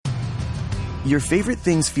Your favorite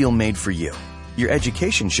things feel made for you. Your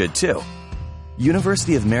education should too.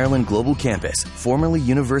 University of Maryland Global Campus, formerly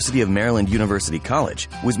University of Maryland University College,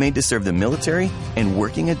 was made to serve the military and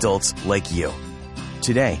working adults like you.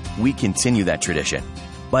 Today, we continue that tradition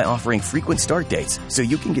by offering frequent start dates so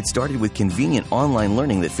you can get started with convenient online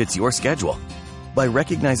learning that fits your schedule. By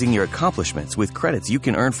recognizing your accomplishments with credits you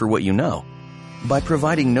can earn for what you know. By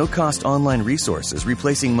providing no-cost online resources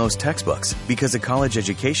replacing most textbooks because a college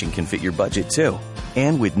education can fit your budget too.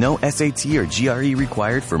 And with no SAT or GRE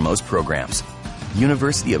required for most programs.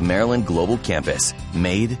 University of Maryland Global Campus,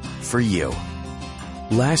 made for you.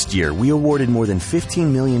 Last year, we awarded more than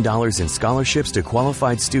 $15 million in scholarships to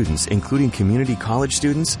qualified students, including community college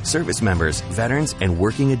students, service members, veterans, and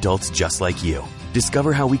working adults just like you.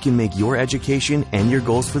 Discover how we can make your education and your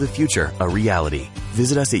goals for the future a reality.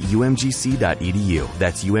 Visit us at umgc.edu.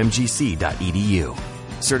 That's umgc.edu.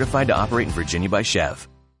 Certified to operate in Virginia by Chev.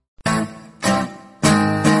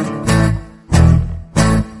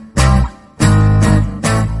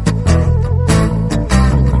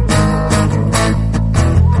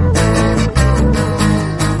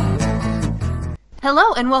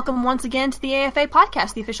 Hello, and welcome once again to the AFA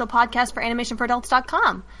Podcast, the official podcast for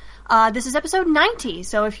AnimationForAdults.com. This is episode 90,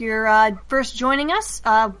 so if you're first joining us,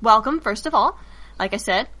 welcome, first of all. Like I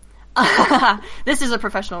said, this is a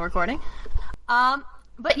professional recording.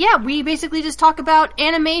 But yeah, we basically just talk about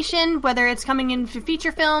animation, whether it's coming in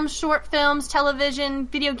feature films, short films, television,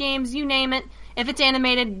 video games, you name it. If it's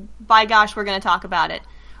animated, by gosh, we're going to talk about it.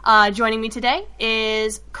 Joining me today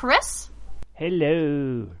is Chris.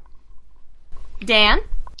 Hello. Dan.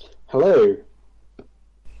 Hello.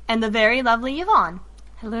 And the very lovely Yvonne.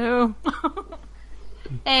 Hello.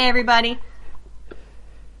 Hey, everybody.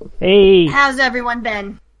 Hey. How's everyone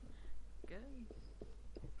been? Good.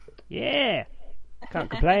 Yeah. Can't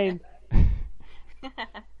complain.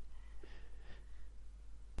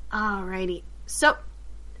 Alrighty. So,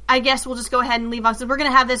 I guess we'll just go ahead and leave on. So we're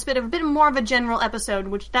going to have this a bit more of a general episode,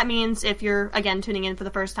 which that means if you're, again, tuning in for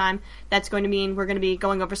the first time, that's going to mean we're going to be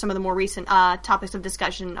going over some of the more recent topics of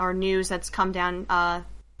discussion or news that's come down,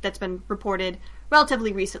 that's been reported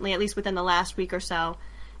relatively recently, at least within the last week or so.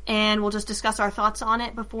 And we'll just discuss our thoughts on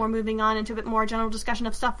it before moving on into a bit more general discussion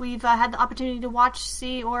of stuff we've had the opportunity to watch,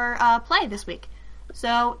 see, or play this week.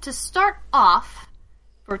 So, to start off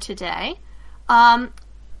for today,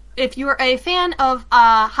 if you're a fan of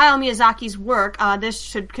Hayao Miyazaki's work, this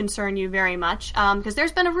should concern you very much, because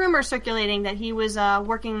there's been a rumor circulating that he was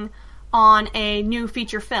working on a new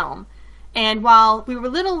feature film. And while we were a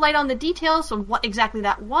little light on the details of what exactly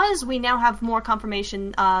that was, we now have more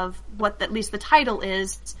confirmation of what at least the title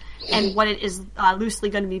is and what it is loosely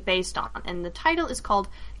going to be based on. And the title is called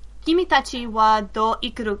Kimitachi wa do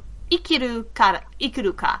ikiru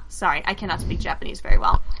ka. Sorry, I cannot speak Japanese very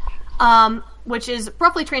well. Which is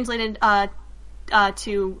roughly translated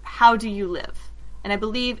to How Do You Live? And I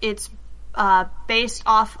believe it's based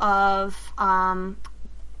off of a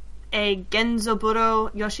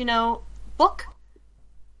Genzoburo Yoshino book.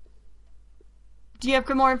 Do you have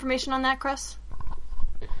more information on that, Chris?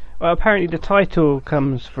 Well, apparently the title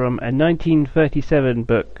comes from a 1937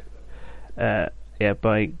 book by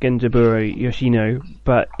Genzoburo Yoshino,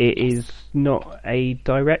 but it is not a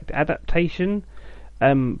direct adaptation.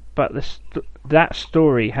 But that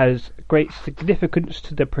story has great significance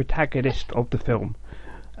to the protagonist of the film.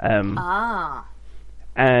 And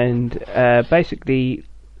basically,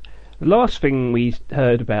 the last thing we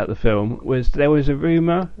heard about the film was there was a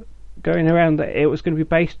rumour going around that it was going to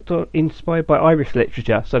be inspired by Irish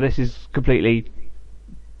literature. So this is completely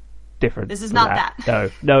different. This is not that.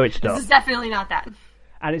 No, it's not. This is definitely not that.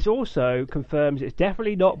 And it's also confirms it's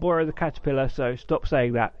definitely not Bora the Caterpillar, so stop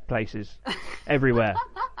saying that places. Everywhere.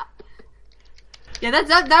 Yeah,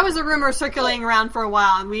 that was a rumor circulating around for a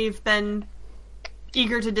while, and we've been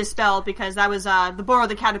eager to dispel, because that was, the Bora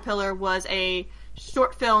the Caterpillar was a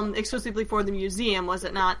short film exclusively for the museum, was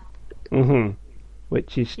it not? Mm-hmm.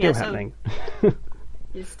 Which is still happening.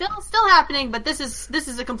 It's still happening, but this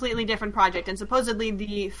is a completely different project, and supposedly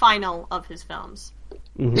the final of his films.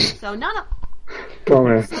 Mm-hmm. So none of...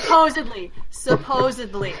 Supposedly.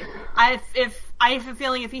 I have a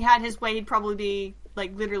feeling if he had his way, he'd probably be,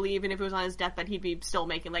 like, literally, even if it was on his deathbed, he'd be still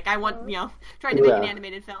making, like, trying to make an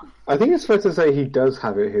animated film. I think it's fair to say he does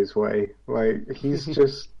have it his way. Like, he's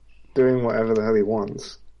just doing whatever the hell he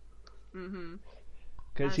wants. Mm-hmm.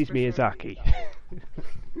 Because he's Miyazaki.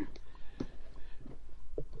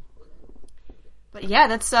 But yeah,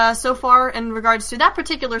 that's so far in regards to that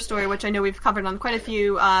particular story, which I know we've covered on quite a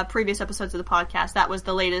few previous episodes of the podcast. That was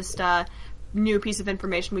the latest new piece of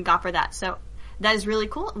information we got for that. So that is really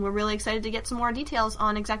cool, and we're really excited to get some more details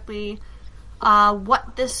on exactly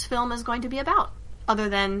what this film is going to be about, other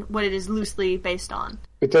than what it is loosely based on.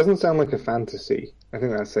 It doesn't sound like a fantasy. I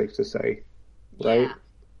think that's safe to say, right?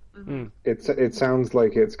 Yeah. It sounds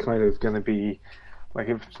like it's kind of going to be like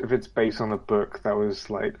if it's based on a book that was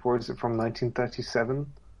like, what is it, from 1937?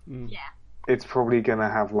 Yeah. It's probably going to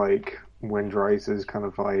have like Wind Rises kind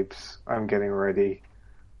of vibes. I'm getting ready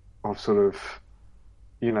of sort of,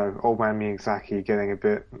 old man Miyazaki getting a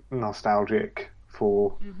bit nostalgic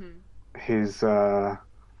for his, the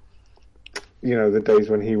days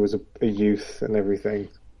when he was a youth and everything.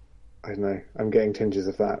 I don't know. I'm getting tinges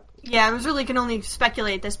of that. Yeah, I really can only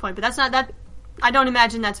speculate at this point, but that's not that. I don't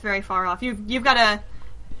imagine that's very far off. You've got a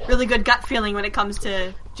really good gut feeling when it comes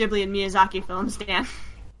to Ghibli and Miyazaki films, Dan.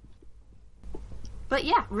 But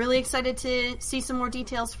yeah, really excited to see some more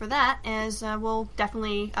details for that, as we'll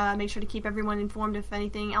definitely make sure to keep everyone informed if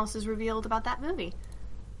anything else is revealed about that movie.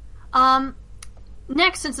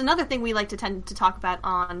 Next, since another thing we like to tend to talk about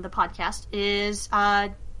on the podcast is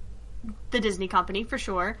the Disney company, for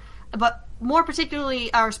sure, but more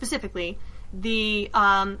particularly, or specifically, the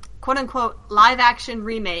quote-unquote live-action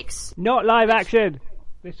remakes. Not live action!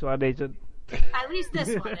 This one isn't. At least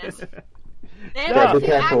this one is. They have Yeah, a be few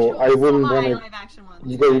careful. actual I wouldn't semi want to. live-action ones.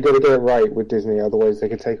 You got to get it right with Disney, otherwise they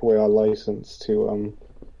could take away our license to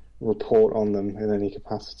report on them in any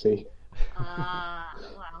capacity. Wow.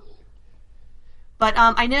 But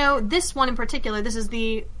I know this one in particular, this is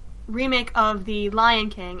the remake of The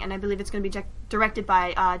Lion King, and I believe it's going to be directed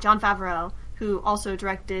by Jon Favreau, who also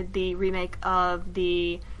directed the remake of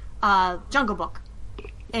the Jungle Book.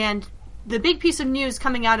 And the big piece of news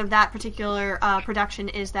coming out of that particular production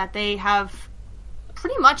is that they have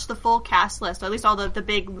pretty much the full cast list, or at least all the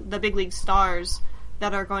big league stars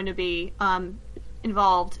that are going to be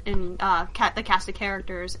involved in the cast of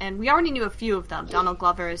characters. And we already knew a few of them. Donald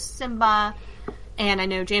Glover is Simba, and I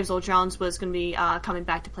know James Earl Jones was going to be coming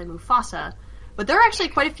back to play Mufasa. But there are actually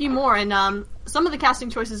quite a few more, and some of the casting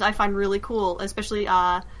choices I find really cool, especially,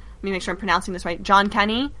 let me make sure I'm pronouncing this right, John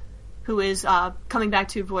Kenny, who is coming back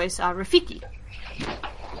to voice Rafiki.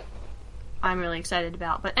 I'm really excited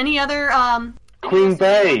about. But any other... Queen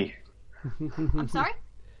Bey! I'm sorry?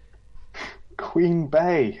 Queen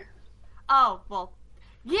Bey! Oh, well,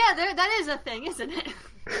 yeah, that is a thing, isn't it?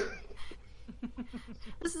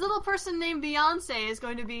 This little person named Beyonce is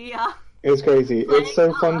going to be... It's crazy. It's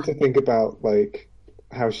so fun Nala. to think about, like,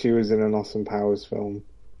 how she was in an Austin Powers film.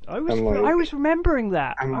 I was And, like- I was remembering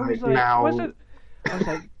that. And, I was like, like, now- was it? I was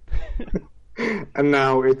like, And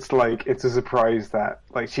now it's like, it's a surprise that,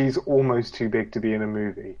 like, she's almost too big to be in a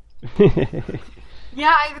movie.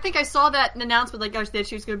 Yeah, I think I saw that announcement, like, oh, that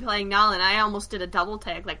she was going to be playing Nala, and I almost did a double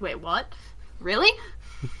take, like, wait, what? Really?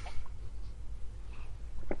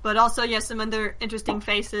 But also, yes, some other interesting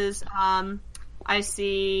faces. I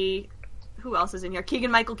see... Who else is in here?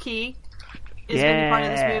 Keegan-Michael Key is going to be part of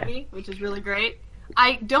this movie, which is really great.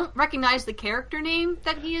 I don't recognize the character name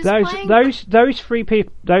that he is playing. those three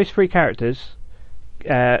characters,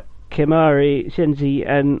 Kimari, Shinji,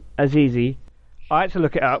 and Azizi. I had to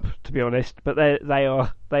look it up, to be honest, but they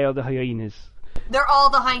are the hyenas. They're all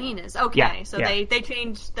the hyenas. Okay, Yeah, so yeah. they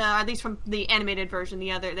changed, at least from the animated version, they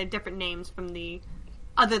have different names from the,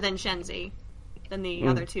 other than Shenzi, than the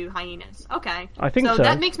other two hyenas. Okay. I think so.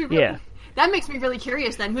 That makes me really, Yeah. that makes me really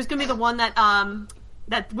curious then. Who's going to be the one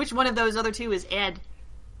that which one of those other two is Ed?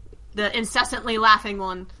 The incessantly laughing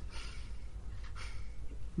one.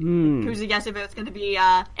 Who's a guess if it's going to be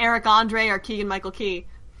Eric Andre or Keegan-Michael Key?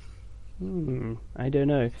 I don't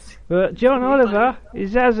know. But John Oliver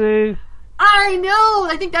is Zazu. I know!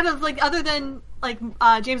 I think that is, like, other than, like,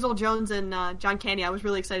 James Earl Jones and John Candy, I was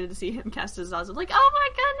really excited to see him cast as Zazu. Like, oh my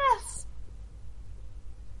goodness!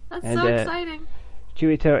 That's And, so exciting.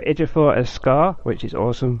 Chiwetel Ejiofor as Scar, which is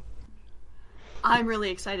awesome. I'm really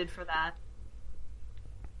excited for that.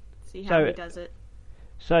 See how So- he does it.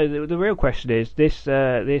 So the real question is this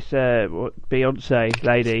Beyonce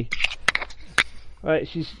lady. Right,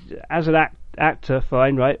 she's as an actor,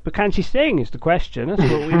 fine, right? But can she sing? Is the question. That's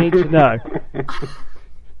what we need to know.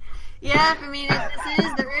 Yeah, I mean,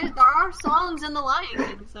 there are songs in The Lion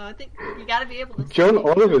King, so I think you gotta be able to sing. John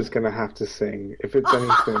Oliver's going to have to sing, if it's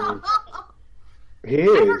anything. He I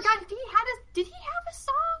is. forgot, did he have a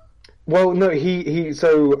song? Well, no,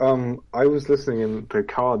 so, I was listening in the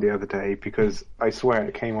car the other day because I swear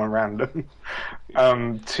it came on random,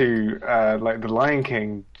 to, like, The Lion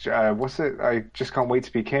King, what's it? I Just Can't Wait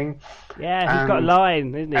to Be King. Yeah, he's got a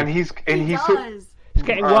line, isn't he? And He he's does. He's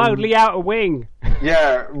getting wildly out of wing.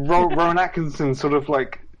 yeah, Rowan Atkinson sort of,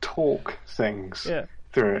 like, talk sings Yeah.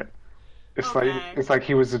 through it. Okay. It's like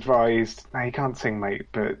he was advised, no, you can't sing, mate,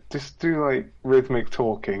 but just do, like, rhythmic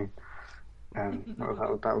talking. and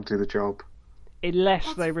that'll do the job.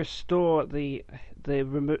 Unless they restore the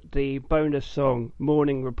bonus song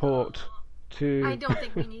 "Morning Report" to. I don't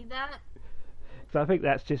think we need that. So I think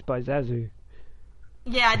that's just by Zazu.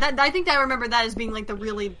 Yeah, I think I remember that as being like the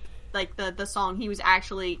really like the song he was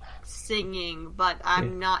actually singing, but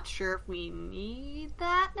I'm not sure if we need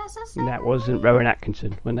that necessarily. And that wasn't Rowan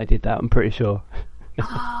Atkinson when they did that, I'm pretty sure.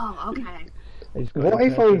 Oh, okay. What I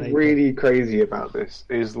find really crazy about this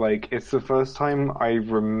is, like, it's the first time I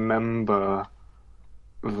remember,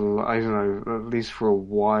 I don't know, at least for a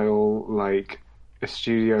while, like, a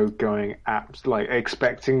studio going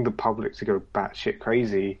expecting the public to go batshit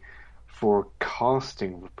crazy for a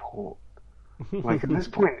casting report. Like, at this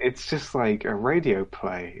point, it's just like a radio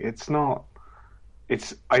play. It's not.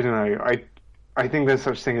 I don't know. I think there's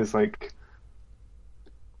such thing as, like,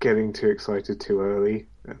 getting too excited too early.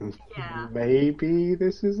 And maybe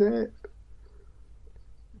this is it.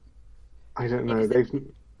 I don't know.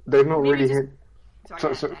 They've not really hit.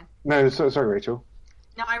 Sorry, Rachel.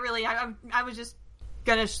 No, I was just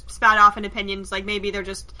gonna spout off in opinions. Like, maybe they're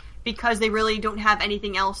just, because they really don't have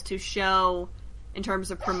anything else to show in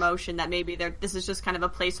terms of promotion, that maybe this is just kind of a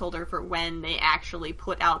placeholder for when they actually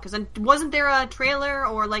put out. Because wasn't there a trailer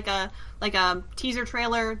or like a teaser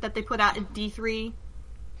trailer that they put out at D23?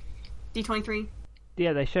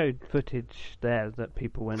 Yeah, they showed footage there that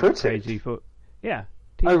people went crazy for. Yeah.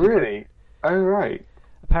 Oh, really? Oh, right.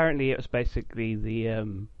 Apparently, it was basically the,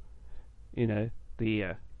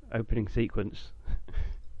 opening sequence.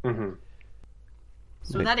 Mm-hmm.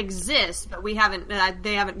 So that exists, but we haven't.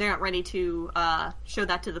 They're not ready to show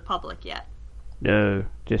that to the public yet. No,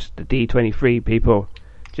 just the D23 people,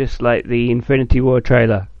 just like the Infinity War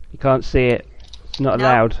trailer. You can't see it. It's not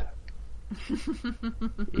allowed.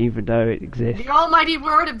 Even though it exists. The almighty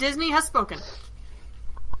word of Disney has spoken.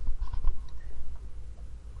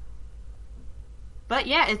 But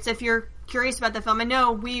yeah, it's, if you're curious about the film, I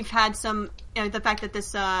know we've had some, the fact that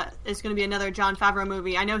this is going to be another Jon Favreau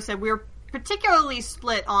movie. I know said we're particularly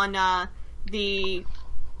split on the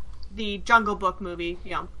Jungle Book movie.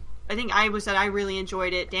 I think I said I really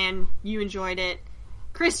enjoyed it. Dan, you enjoyed it.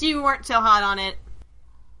 Chris, you weren't so hot on it.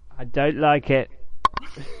 I don't like it.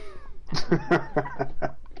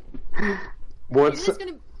 What's go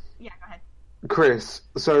ahead, Chris?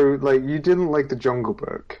 So, like, you didn't like the Jungle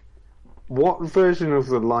Book. What version of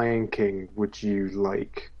the Lion King would you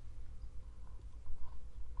like?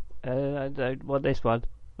 I don't want this one.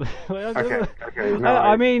 Okay. No,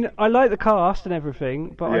 I mean, I like the cast and everything,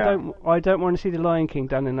 but I don't want to see the Lion King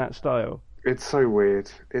done in that style. It's so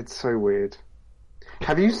weird.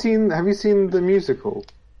 Have you seen the musical?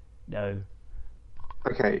 No.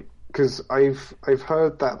 Okay. Because I've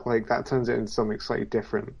heard that, like, that turns it into something slightly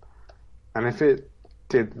different, and if it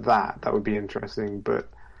did that would be interesting. But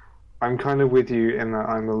I'm kind of with you in that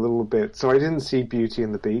I'm a little bit. So I didn't see Beauty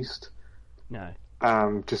and the Beast. No.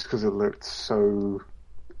 Just because it looked so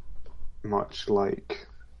much like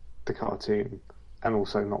the cartoon, and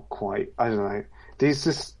also not quite. I don't know. These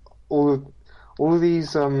just all of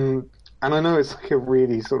these. And I know it's like a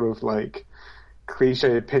really sort of like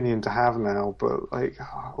cliche opinion to have now, but like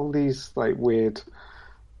all these like weird,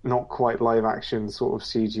 not quite live action sort of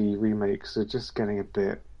CG remakes are just getting a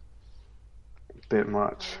bit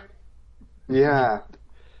much. Yeah,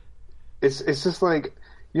 it's just like,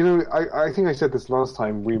 I think I said this last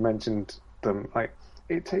time we mentioned them. Like,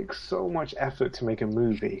 it takes so much effort to make a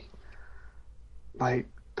movie. Like,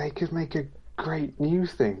 they could make a great new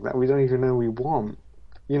thing that we don't even know we want.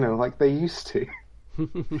 Like they used to.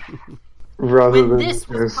 When this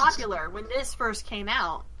was popular, when this first came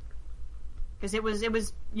out, because it was,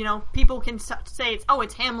 people can say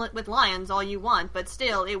it's Hamlet with lions all you want, but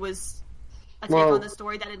still, it was a take on the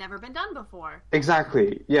story that had never been done before.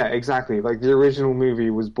 Exactly, yeah, exactly. Like, the original movie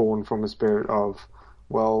was born from a spirit of,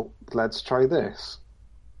 well, let's try this.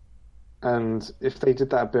 And if they did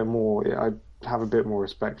that a bit more, I'd have a bit more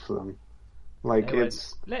respect for them. Like,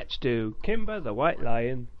 let's do Kimba the White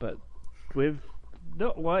Lion, but with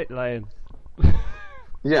not White Lion.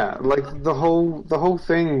 Yeah, like the whole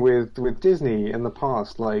thing with Disney in the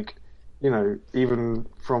past, like, even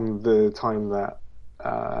from the time that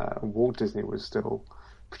Walt Disney was still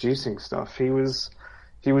producing stuff, he was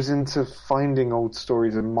into finding old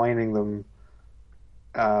stories and mining them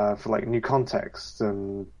for like new context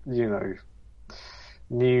and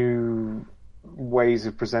new ways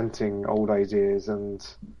of presenting old ideas, and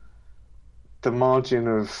the margin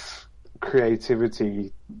of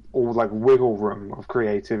creativity, or like wiggle room of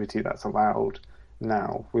creativity that's allowed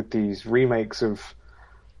now with these remakes of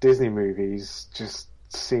Disney movies just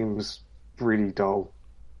seems really dull.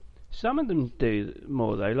 Some of them do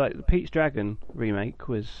more though, like the Pete's Dragon remake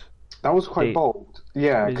was. That was quite bold.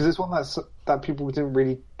 Yeah, was- because it's one that people didn't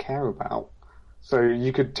really care about. So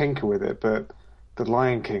you could tinker with it, but The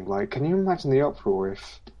Lion King, like, can you imagine the uproar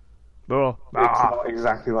if Oh, it's not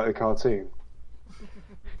exactly like the cartoon?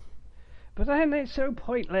 But then it's so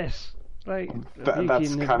pointless. Like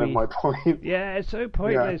That's kind of my point. Yeah, it's so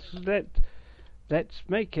pointless. Let's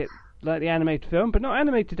make it like the animated film, but not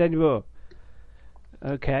animated anymore.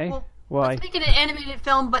 Okay, Well, why? Let's make it an animated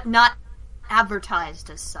film, but not advertised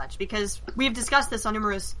as such, because we've discussed this on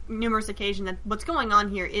numerous occasions. That what's going on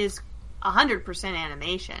here is 100%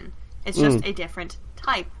 animation. It's just a different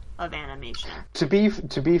type of animation. To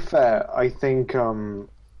be fair, I think one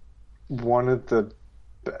of the,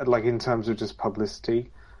 like, in terms of just publicity,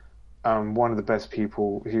 one of the best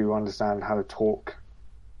people who understand how to talk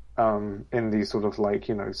in these sort of, like,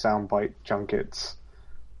 you know, soundbite junkets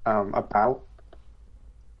about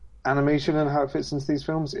animation and how it fits into these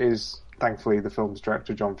films is thankfully the film's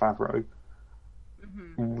director Jon Favreau.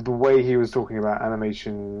 The way he was talking about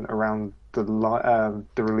animation around the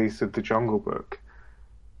release of The Jungle Book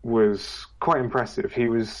was quite impressive. He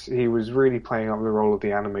was really playing up the role of the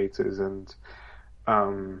animators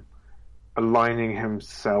and aligning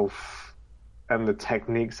himself and the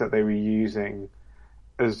techniques that they were using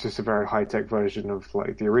as just a very high-tech version of,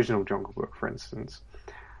 like, the original Jungle Book, for instance.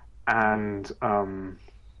 And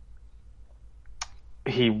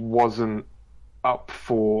he wasn't up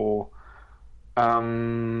for,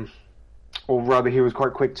 or rather he was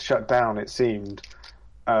quite quick to shut down, it seemed,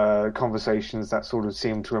 conversations that sort of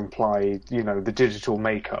seemed to imply, you know, the digital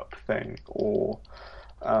makeup thing, or,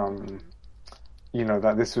 you know,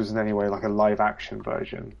 that this was in any way like a live-action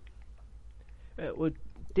version. Well,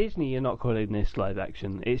 Disney are not calling this live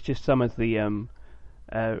action. It's just some of the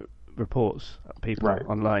reports, people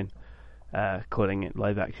online, calling it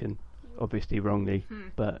live action. Obviously wrongly,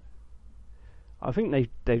 but I think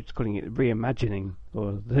they're calling it reimagining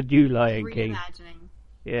or the new Lion King. Reimagining.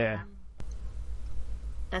 Yeah.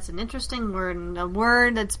 That's an interesting word, and a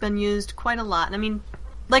word that's been used quite a lot. I mean,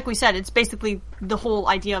 like we said, it's basically the whole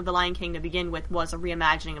idea of The Lion King to begin with was a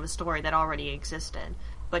reimagining of a story that already existed,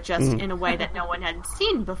 but just in a way that no one had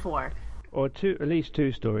seen before. Or at least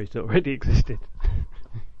two stories that already existed.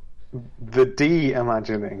 The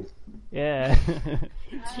de-imagining. Yeah.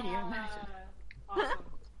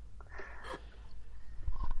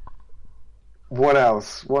 What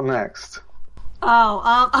else? What next?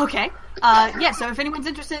 Okay. Yeah, so if anyone's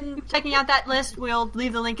interested in checking out that list, we'll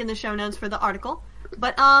leave the link in the show notes for the article.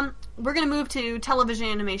 But we're going to move to television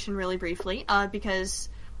animation really briefly, because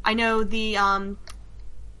I know the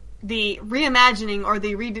reimagining or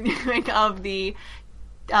the redoing of the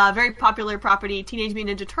very popular property Teenage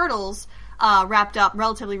Mutant Ninja Turtles wrapped up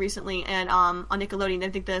relatively recently and on Nickelodeon. I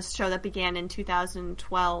think the show that began in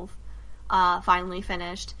 2012 finally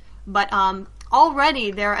finished. But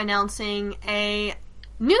already they're announcing a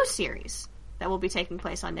new series that will be taking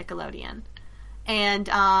place on Nickelodeon. And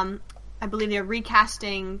I believe they're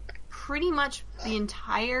recasting pretty much the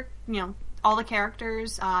entire, all the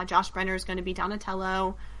characters. Josh Brenner is going to be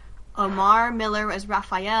Donatello, Omar Miller as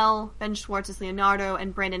Raphael, Ben Schwartz as Leonardo,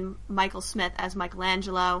 and Brandon Michael Smith as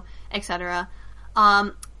Michelangelo, etc.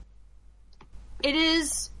 It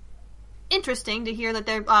is interesting to hear that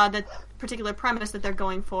they're the particular premise that they're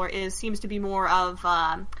going for seems to be more of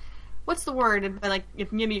what's the word? Like,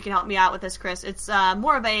 if maybe you can help me out with this, Chris. It's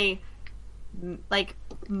more of a like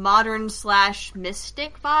modern /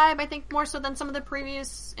 mystic vibe, I think, more so than some of the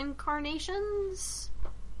previous incarnations.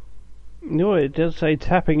 No, it does say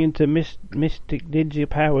tapping into mystic ninja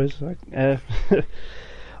powers.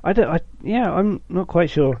 I'm not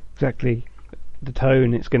quite sure exactly the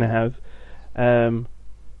tone it's going to have.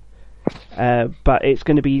 But it's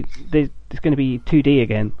going to be 2D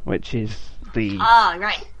again, which is the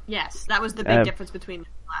right. Yes, that was the big difference between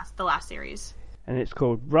the last series. And it's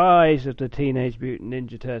called Rise of the Teenage Mutant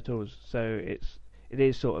Ninja Turtles. So it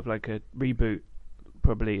is sort of like a reboot,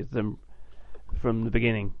 probably them from the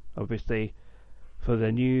beginning, obviously, for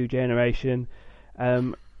the new generation.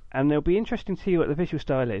 And it'll be interesting to see what the visual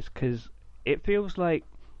style is, because it feels like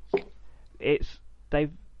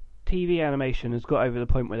TV animation has got over the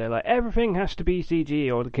point where they're like, everything has to be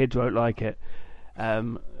CG or the kids won't like it.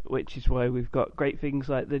 Which is why we've got great things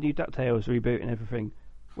like the new DuckTales reboot and everything,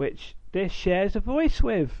 which this shares a voice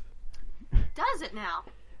with. Does it now?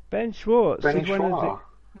 Ben Schwartz. Ben is one of Schwartz.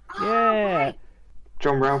 the... Yeah. Right.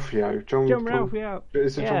 John Ralphio. John Ralphio.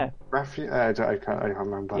 Is it Yeah. John Ralphio? I can't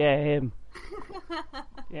remember. Yeah, him.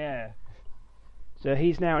 Yeah. So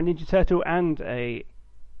he's now a Ninja Turtle and a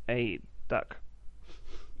duck.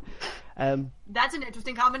 That's an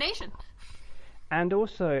interesting combination. And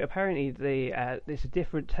also, apparently, there's a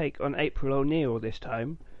different take on April O'Neil this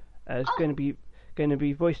time. It's going to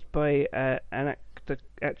be voiced by an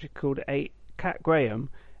actor called Kat Graham,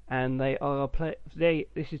 and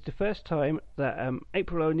this is the first time that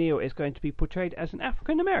April O'Neil is going to be portrayed as an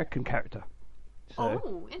African American character.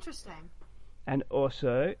 So, interesting. And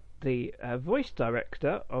also, the voice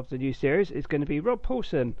director of the new series is going to be Rob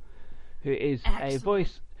Paulson, who is a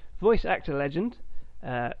voice actor legend.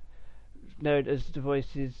 Known as the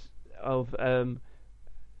voices of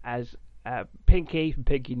as Pinky from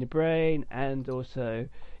Pinky and the Brain, and also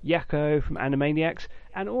Yakko from Animaniacs,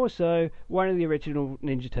 and also one of the original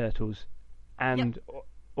Ninja Turtles, and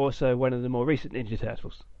also one of the more recent Ninja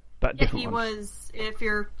Turtles. But different ones. Was. If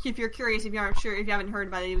you're curious, if you aren't sure, if you haven't heard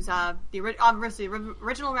about it, he was the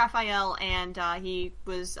original Raphael, and he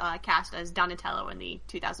was cast as Donatello in the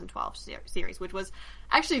 2012 series, which was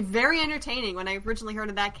actually very entertaining. When I originally heard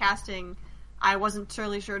of that casting, I wasn't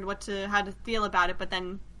totally sure how to feel about it, but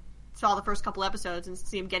then saw the first couple episodes and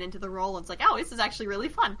see him get into the role, and it's like, oh, this is actually really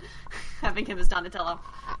fun, having him as Donatello.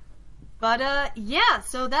 But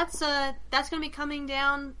so that's going to be coming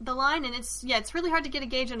down the line, and it's really hard to get a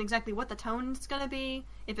gauge on exactly what the tone is going to be.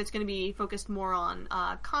 If it's going to be focused more on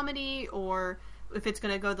comedy, or if it's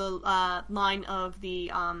going to go the line of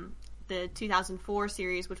the 2004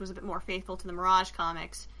 series, which was a bit more faithful to the Mirage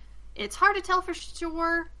comics. It's hard to tell for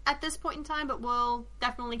sure at this point in time, but we'll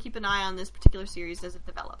definitely keep an eye on this particular series as it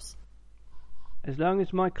develops. As long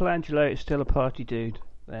as Michelangelo is still a party dude,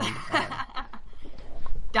 then...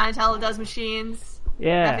 Donatello does machines.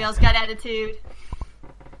 Yeah. Raphael's got attitude.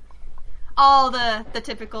 All the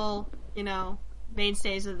typical,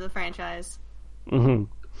 mainstays of the franchise.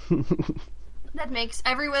 Mm-hmm. That makes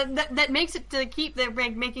everyone... That makes it to keep the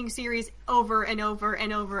making series over and over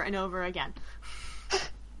and over and over again.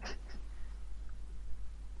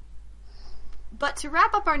 But to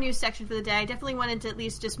wrap up our news section for the day, I definitely wanted to at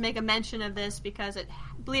least just make a mention of this because I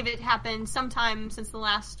believe it happened sometime since the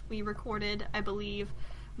last we recorded, I believe,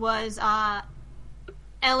 was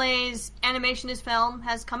LA's Animation is Film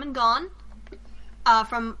has come and gone.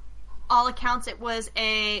 From all accounts, it was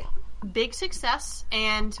a big success,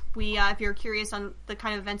 and we, if you're curious on the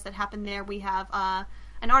kind of events that happened there, we have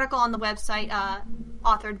an article on the website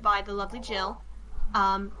authored by the lovely Jill.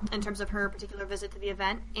 In terms of her particular visit to the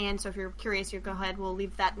event, and so if you're curious, you go ahead. We'll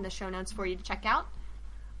leave that in the show notes for you to check out.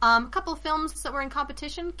 A couple of films that were in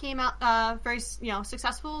competition came out very,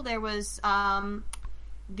 successful. There was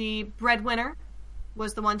the Breadwinner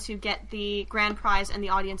was the one to get the grand prize and the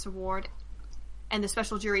audience award, and the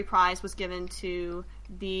special jury prize was given to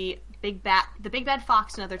the Big Bad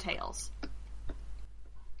Fox and Other Tales.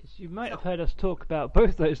 You might have heard us talk about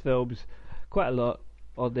both those films quite a lot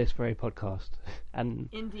on this very podcast and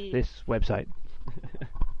Indeed. This website.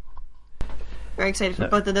 Very excited for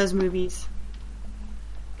both of those movies.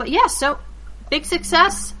 But yeah, so big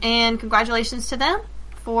success, and congratulations to them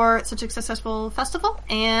for such a successful festival,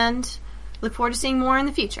 and look forward to seeing more in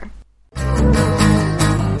the future.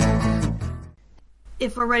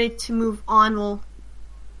 If we're ready to move on, we'll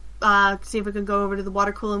see if we can go over to the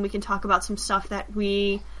water cooler and we can talk about some stuff that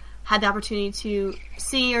we had the opportunity to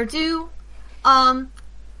see or do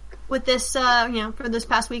with this, for this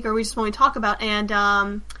past week, or we just want to talk about. And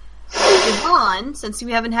Yvonne, since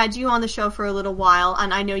we haven't had you on the show for a little while,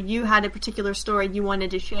 and I know you had a particular story you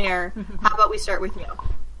wanted to share, how about we start with you?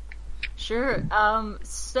 Sure.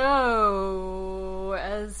 So,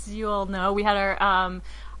 as you all know, we had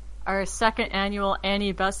our second annual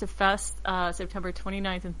Annie Best of Fest, September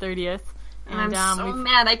 29th and 30th. And I'm so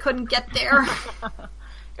mad I couldn't get there.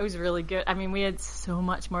 It was really good. I mean, we had so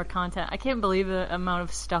much more content. I can't believe the amount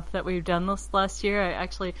of stuff that we've done this last year. I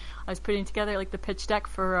was putting together the pitch deck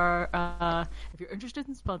for our. If you're interested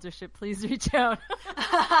in sponsorship, please reach out.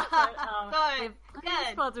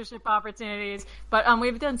 Sponsorship opportunities, but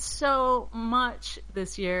we've done so much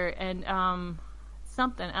this year, and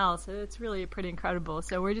something else. It's really pretty incredible.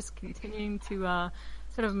 So we're just continuing to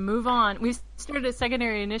sort of move on. We started a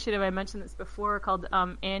secondary initiative, I mentioned this before, called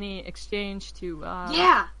Annie Exchange to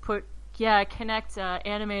connect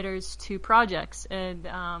animators to projects, and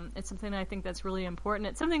it's something I think that's really important.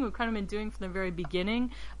 It's something we've kind of been doing from the very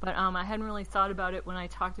beginning, but I hadn't really thought about it when I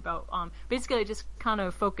talked about basically I just kind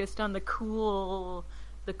of focused on the cool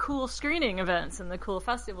screening events and the cool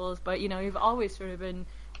festivals, but we've always sort of been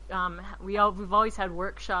we've always had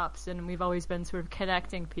workshops, and we've always been sort of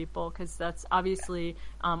connecting people, because that's obviously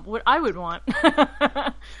what I would want.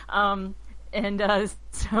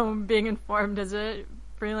 So being informed as a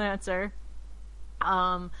freelancer,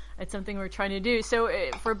 and it's something we're trying to do. So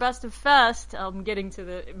for Best of Fest, I'm getting to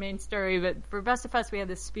the main story, but for Best of Fest, we had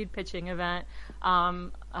this speed pitching event,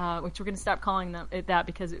 which we're going to stop calling it that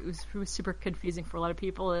because it was super confusing for a lot of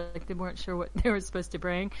people. Like they weren't sure what they were supposed to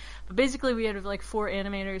bring. But basically, we had like 4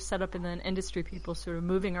 animators set up and then industry people sort of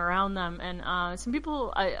moving around them. And some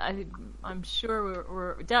people, I'm sure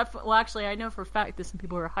were definitely, well, actually, I know for a fact that some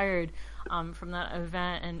people were hired from that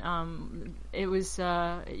event, and it was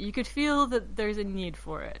you could feel that there's a need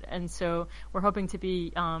for it, and so we're hoping to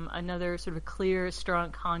be another sort of clear,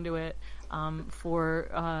 strong conduit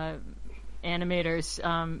for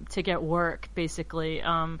animators to get work. Basically,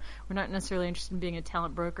 we're not necessarily interested in being a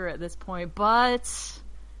talent broker at this point, but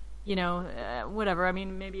whatever. I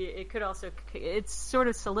mean, maybe it could also it's sort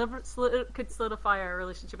of could solidify our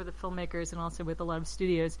relationship with the filmmakers and also with a lot of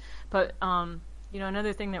studios, but.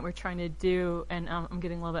 Another thing that we're trying to do, and I'm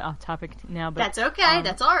getting a little bit off topic now, but that's okay.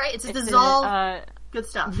 That's all right. This is all good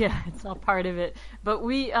stuff. Yeah, it's all part of it. But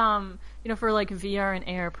we, for like VR and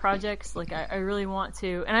AR projects, like I really want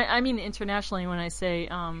to, and I mean internationally when I say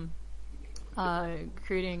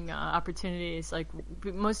creating opportunities. Like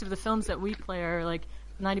most of the films that we play are like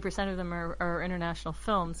 90% of them are international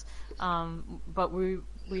films, but we're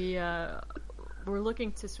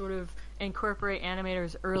looking to sort of incorporate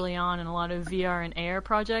animators early on in a lot of VR and AR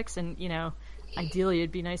projects, and ideally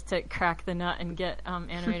it'd be nice to crack the nut and get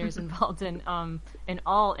animators involved in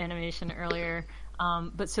all animation earlier,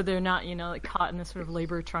 but so they're not like caught in this sort of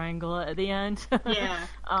labor triangle at the end. Yeah.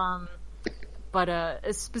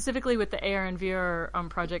 But specifically with the AR and VR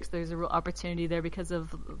projects, there's a real opportunity there because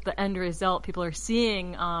of the end result. People are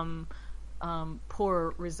seeing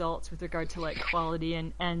poor results with regard to like quality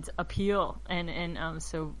and appeal, and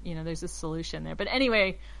so there's a solution there. But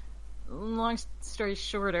anyway, long story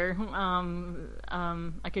shorter,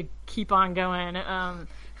 I could keep on going.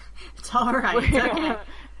 It's all right. It's okay.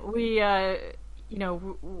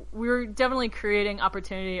 We're definitely creating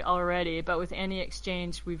opportunity already, but with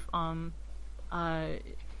AniExchange, we've we're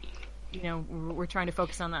trying to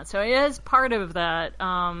focus on that. So as part of that,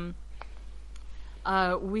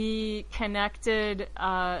 we connected.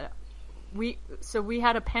 We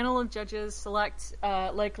had a panel of judges select,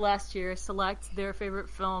 like last year, select their favorite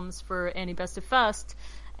films for Annie Best of Fest,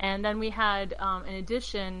 and then we had, in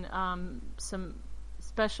addition, some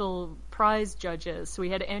special prize judges. So we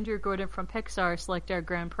had Andrew Gordon from Pixar select our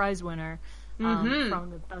grand prize winner from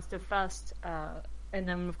the Best of Fest. And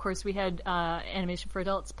then, of course, we had Animation for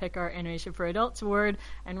Adults pick our Animation for Adults award,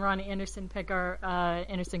 and Ronnie Anderson pick our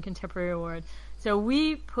Anderson Contemporary Award. So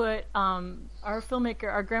we put our filmmaker,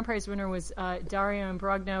 our grand prize winner was Dario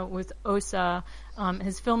Imbrogno with Osa.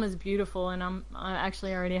 His film is beautiful, and I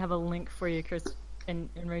actually already have a link for you, Chris, and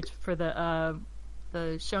Rach, for the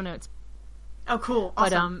show notes. Oh, cool.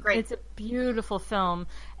 Awesome. But great. It's a beautiful film,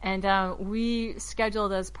 and we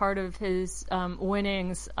scheduled as part of his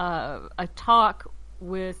winnings a talk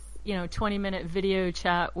with 20-minute video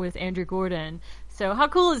chat with Andrew Gordon. So how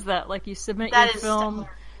cool is that? Like you submit your film stellar.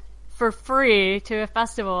 For free to a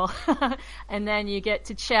festival, and then you get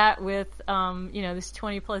to chat with this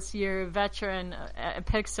 20+ year veteran at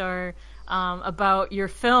Pixar about your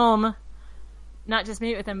film. Not just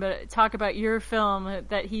meet with him, but talk about your film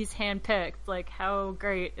that he's handpicked. Like, how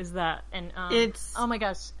great is that? And it's oh my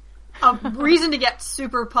gosh, a reason to get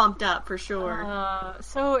super pumped up for sure.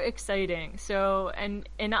 So exciting. So and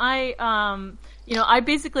I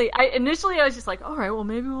initially I was just like, all right, well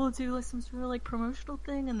maybe we'll do like some sort of like promotional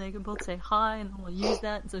thing, and they can both say hi, and we'll use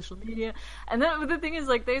that in social media. And then the thing is,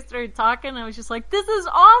 like, they started talking, and I was just like, this is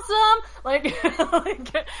awesome. Like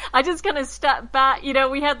I just kind of stepped back.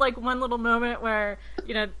 We had like one little moment where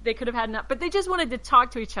they could have had enough, but they just wanted to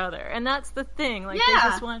talk to each other, and that's the thing. Like they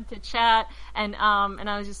just wanted to chat, and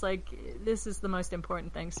I was just like, this is the most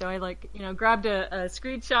important thing. So I grabbed a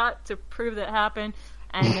screenshot to prove that happened,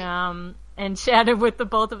 and chatted with the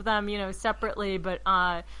both of them, separately, but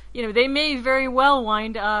they may very well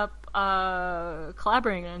wind up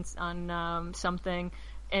collaborating on something,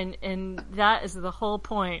 and that is the whole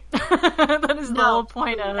point. That is the whole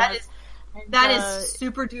point of it. That is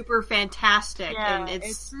super duper fantastic, and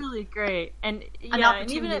it's really great, and an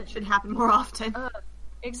opportunity that should happen more often.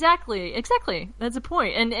 Exactly. That's the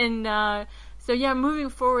point. And so moving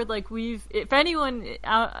forward, like if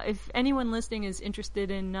anyone listening is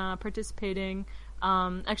interested in participating,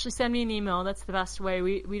 actually send me an email. That's the best way.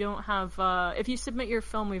 We don't have if you submit your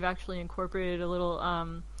film, we've actually incorporated a little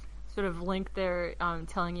sort of link there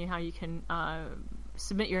telling you how you can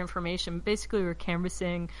submit your information. Basically, we're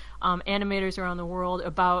canvassing animators around the world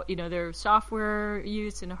about their software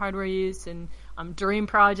use and hardware use, and dream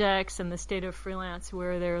projects and the state of freelance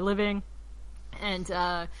where they're living. and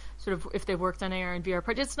sort of if they've worked on AR and VR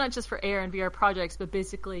projects. It's not just for AR and VR projects, but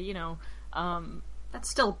basically, you know, that's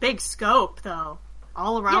still big scope though,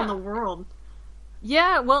 all around the world.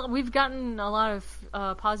 Yeah, well, we've gotten a lot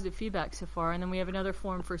of positive feedback so far, and then we have another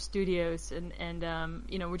forum for studios, and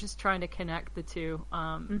you know, we're just trying to connect the two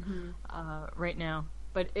right now.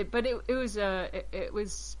 But it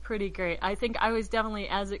was pretty great. I think I was definitely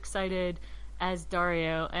as excited as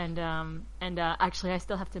Dario, and actually I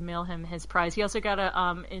still have to mail him his prize. He also got a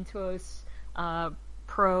Intuos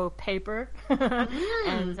Pro paper,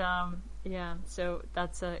 and yeah, so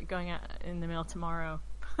that's going out in the mail tomorrow.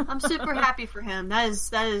 I'm super happy for him. That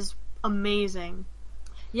is amazing.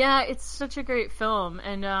 Yeah, it's such a great film,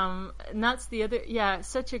 and that's the other. Yeah,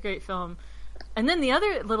 such a great film. And then the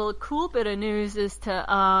other little cool bit of news is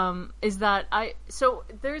that so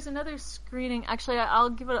there's another screening. Actually,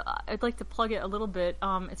 I'd like to plug it a little bit.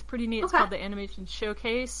 It's pretty neat. It's called the Animation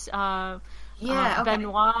Showcase. Benoit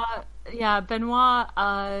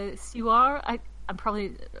Siwar. I'm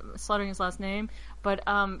probably slaughtering his last name, but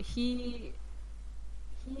he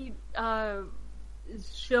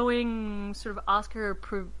is showing sort of Oscar.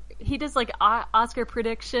 He does like Oscar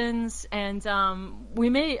predictions, and I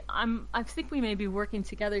think we may be working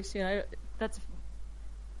together soon. That's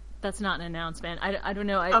not an announcement. I don't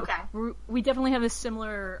know. We definitely have a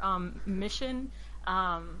similar mission,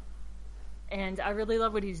 and I really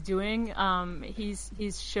love what he's doing. He's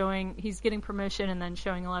getting promotion and then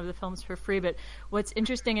showing a lot of the films for free. But what's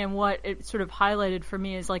interesting and what it sort of highlighted for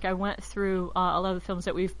me is, like, I went through a lot of the films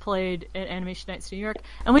that we've played at Animation Nights New York,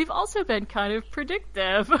 and we've also been kind of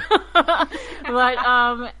predictive, but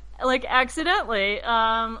like accidentally.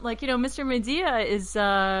 Like, you know, Mr. Medea is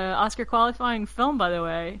Oscar qualifying film, by the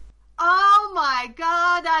way. Oh my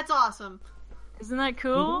god, that's awesome! Isn't that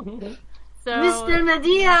cool? So, Mr.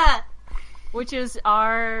 Medea. Which is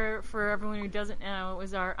for everyone who doesn't know, it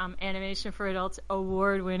was our Animation for Adults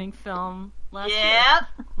award-winning film last year.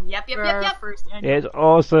 Yep. First it's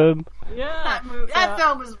awesome. Yeah. That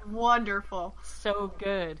film was wonderful. So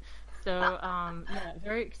good. So, yeah,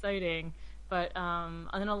 very exciting. But, and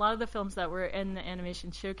then a lot of the films that were in the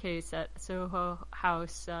Animation Showcase at Soho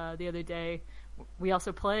House the other day, we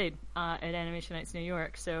also played at Animation Nights New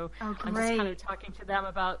York. So I'm just kind of talking to them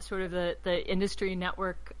about sort of the industry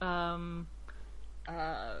network,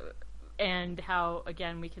 and how,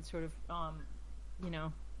 again, we could sort of, you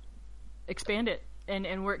know, expand it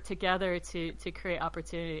and work together to create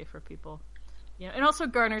opportunity for people, you know, and also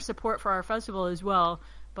garner support for our festival as well.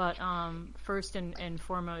 But first and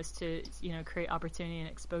foremost, to, you know, create opportunity and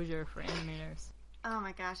exposure for animators. Oh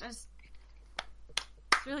my gosh, it's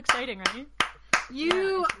really exciting, right?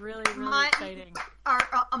 It's really exciting. Are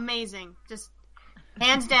amazing, just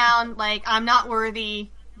hands down. Like, I'm not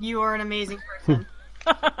worthy. You are an amazing person.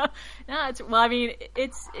 No, I mean,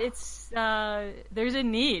 it's there's a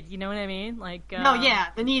need, you know what I mean? Like, no, yeah,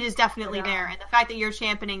 the need is definitely there, and the fact that you're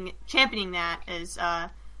championing that is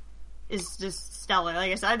just stellar.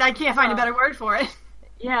 Like I said, I can't find a better word for it.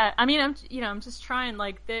 Yeah, I mean, I'm just trying.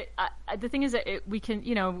 Like, the thing is that we can,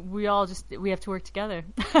 you know, we have to work together.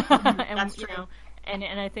 And, that's true. You know,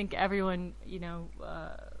 and I think everyone, you know,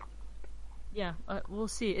 we'll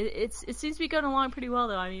see. It seems to be going along pretty well,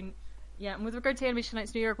 though. I mean, yeah. And with regard to Animation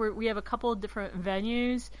Nights New York, we have a couple of different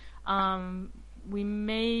venues. We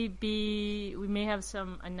may have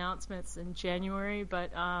some announcements in January,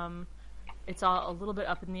 but it's all a little bit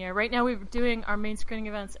up in the air. Right now, we're doing our main screening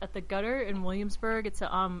events at the Gutter in Williamsburg. It's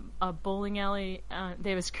a bowling alley.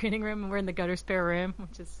 They have a screening room, and we're in the Gutter Spare Room,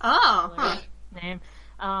 which is a name.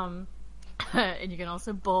 And you can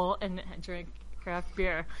also bowl and drink craft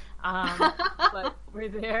beer. But we're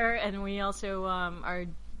there, and we also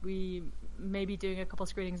we may be doing a couple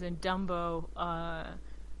screenings in Dumbo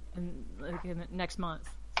in next month.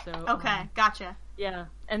 So gotcha. Yeah,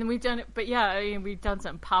 and we've done it, but yeah, I mean, we've done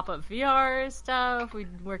some pop-up VR stuff. We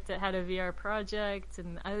had a VR project,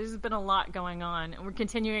 and there's been a lot going on. And we're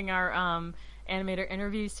continuing our animator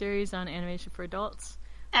interview series on Animation for Adults.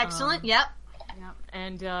 Excellent. Yep.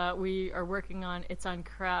 And we are working on It's on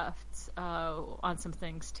Craft on some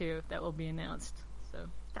things too that will be announced. So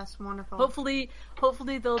that's wonderful. Hopefully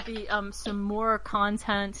there'll be some more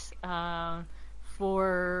content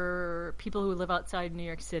for people who live outside New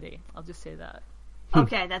York City. I'll just say that.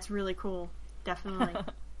 Okay, that's really cool. Definitely.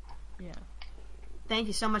 Yeah. Thank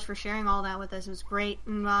you so much for sharing all that with us. It was great.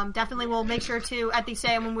 And definitely we'll make sure to, at the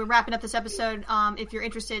same, when we're wrapping up this episode, if you're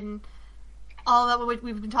interested in all that what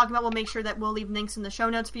we've been talking about, we'll make sure that we'll leave links in the show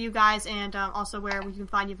notes for you guys, and also where we can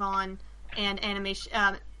find Yvonne and Animation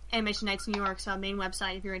Nights New York's main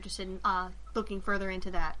website if you're interested in looking further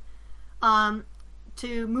into that.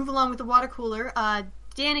 to move along with the water cooler,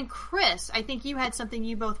 Dan and Chris, I think you had something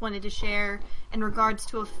you both wanted to share in regards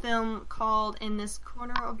to a film called In This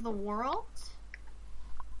Corner of the World.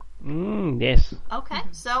 Yes. Okay,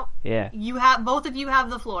 so Yeah. both of you have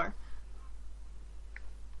the floor.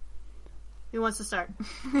 Who wants to start?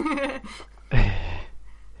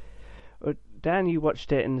 Well, Dan, you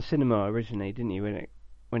watched it in the cinema originally, didn't you?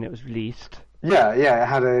 When it was released. Yeah, it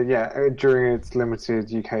had during its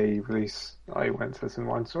limited UK release, I went to the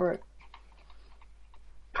cinema and saw it.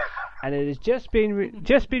 And it has just been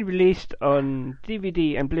released on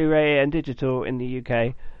DVD and Blu-ray and digital in the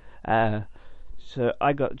UK. So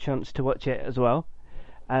I got a chance to watch it as well.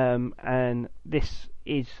 And this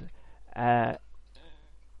is the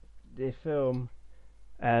film,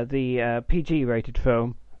 the PG-rated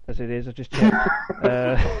film, as it is. I just checked.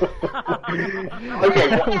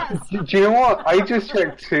 Okay, do you know what? I just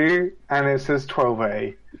checked too, and it says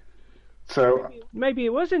 12A. So maybe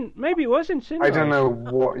it wasn't. Maybe it was in cinema. I don't know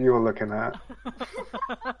what you're looking at.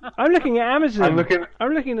 I'm looking at Amazon. I'm looking at.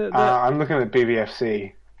 I'm looking at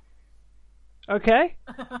BBFC. Okay,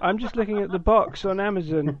 I'm just looking at the box on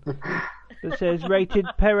Amazon that says rated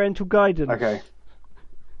parental guidance. Okay.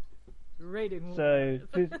 Rating. So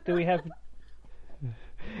do we have?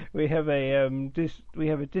 We have a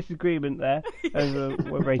disagreement there over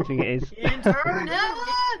what rating it is.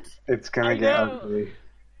 Internet! It's gonna get ugly.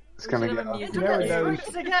 It's gonna get ugly.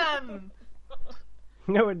 Internet again!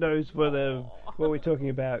 No one knows what we're talking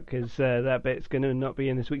about because that bit's going to not be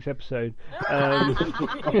in this week's episode.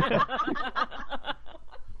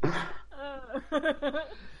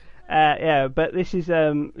 Yeah, but this is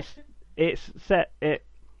it's set. It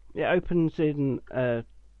opens in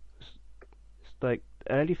like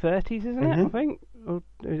early 30s, isn't it? I think. Or,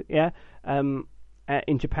 yeah. In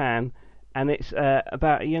Japan, and it's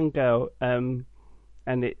about a young girl. And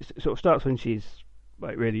it sort of starts when she's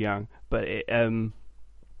like really young, but it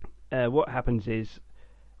what happens is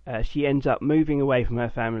she ends up moving away from her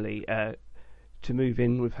family to move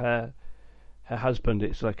in with her husband.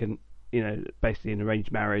 It's like basically an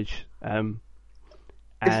arranged marriage.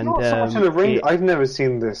 It's not so much an arranged. I've never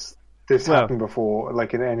seen this happen before.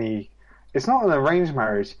 Like in any, it's not an arranged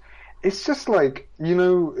marriage. It's just like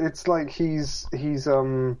it's like he's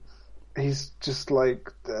just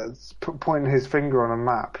like pointing his finger on a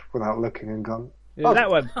map without looking and gone. Oh,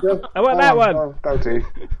 that one. Yeah, I want that one. That'll do.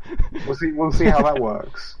 We'll see how that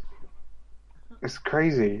works. It's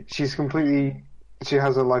crazy. She has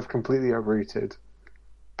her life completely uprooted,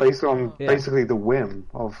 based on basically the whim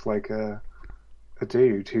of like a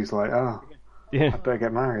dude who's like, I better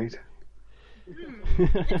get married.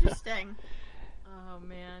 Interesting. Oh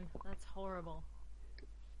man, that's horrible.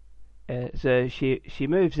 So she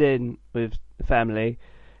moves in with the family,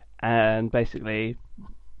 and basically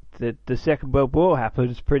the Second World War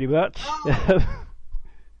happens pretty much.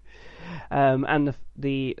 And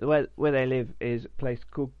the where they live is a place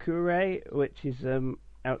called Kure, which is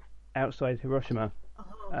outside Hiroshima.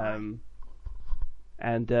 And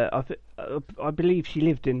I believe she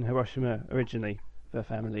lived in Hiroshima originally with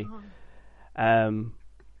her family. And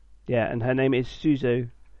her name is Suzu,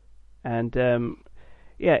 and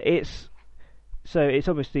it's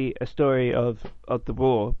obviously a story of the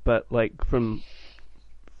war, but like from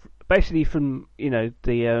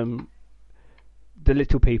the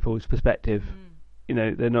little people's perspective.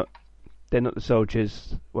 They're not the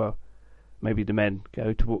soldiers. Well, maybe the men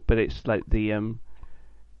go to war, but it's like the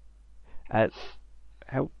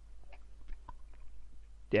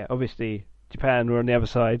obviously Japan were on the other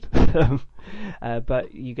side, but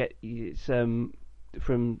it's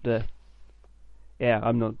from the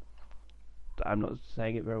I'm not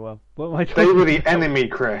saying it very well. What am I talking They were the enemy,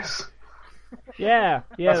 Chris. Yeah,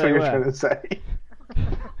 That's what they you're were. trying to say.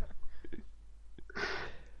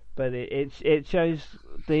 But it shows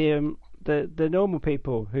the normal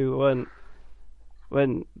people who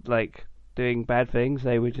weren't like doing bad things.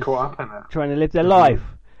 They were just Caught up in it. trying to live their life.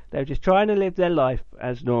 They were just trying to live their life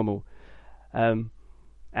as normal. And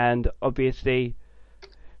obviously,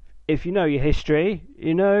 if you know your history,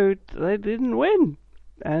 you know they didn't win,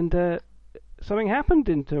 and something happened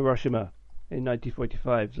in Hiroshima in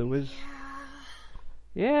 1945. There was,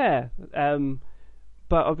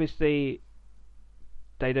 but obviously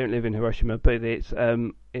they don't live in Hiroshima, but it's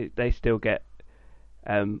they still get.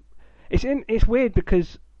 It's weird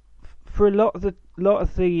because for a lot of the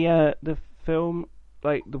film,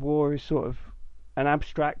 like the war is sort of an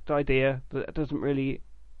abstract idea that doesn't really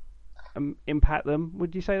impact them.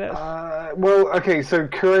 Would you say that? Well, okay, so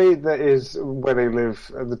Kure, that is where they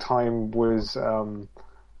live at the time, was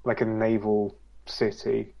like a naval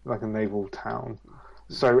city, like a naval town.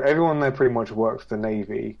 So everyone there pretty much worked for the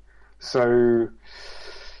Navy. So,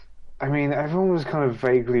 I mean, everyone was kind of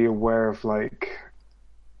vaguely aware of like,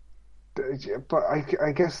 but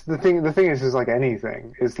I guess the thing is like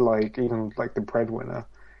anything is like even like the breadwinner,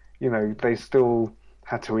 they still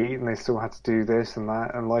had to eat and they still had to do this and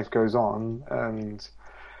that, and life goes on. And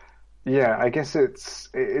yeah, I guess it's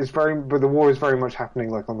but the war is very much happening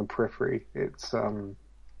like on the periphery. It's I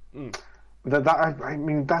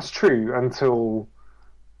mean that's true until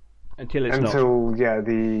it's not.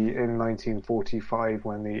 In 1945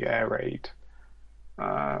 when the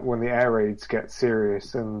air raids get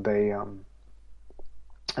serious and they're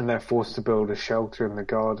forced to build a shelter in the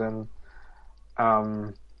garden,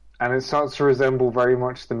 and it starts to resemble very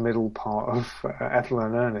much the middle part of Ethel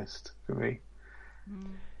and Ernest for me.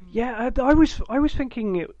 Yeah, I was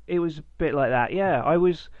thinking it was a bit like that. Yeah, I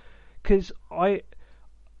was, because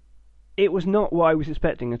it was not what I was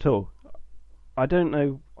expecting at all. I don't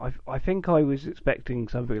know. I think I was expecting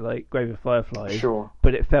something like Grave of Fireflies. Sure.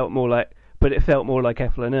 But it felt more like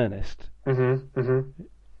Ethel and Ernest. And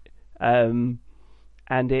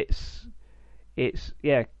it's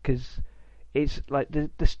because it's like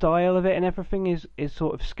the style of it and everything is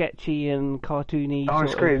sort of sketchy and cartoony. Oh,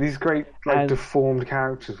 it's great. These great deformed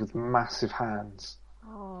characters with massive hands.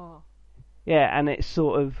 Oh. Yeah, and it's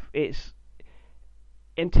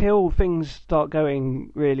until things start going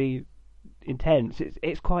really intense.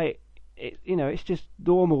 It's just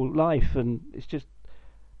normal life, and it's just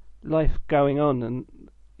life going on, and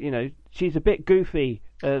she's a bit goofy.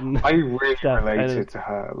 And I really stuff, related to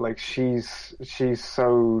her. Like she's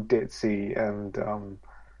so ditzy and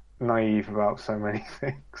naive about so many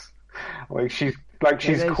things. She's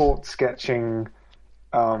caught sketching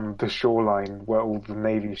the shoreline where all the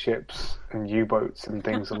Navy ships and U-boats and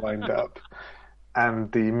things are lined up,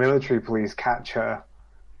 and the military police catch her,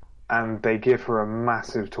 and they give her a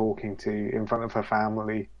massive talking to in front of her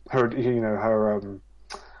family. Her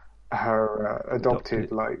adopted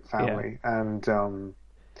family, yeah.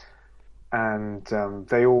 and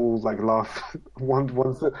they all laugh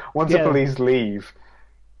once the police leave.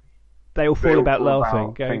 They all fall about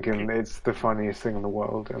laughing, thinking it's the funniest thing in the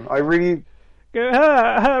world. And I really go,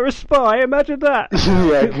 her a spy. Imagine that.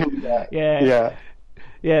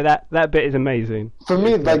 Yeah, that bit is amazing. For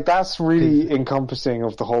me, that's really encompassing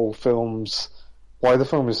of the whole film's why the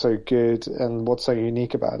film is so good, and what's so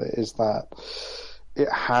unique about it is that it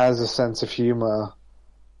has a sense of humour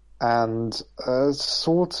and a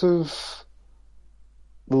sort of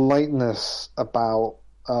lightness about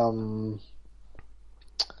a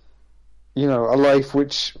life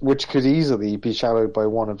which could easily be shadowed by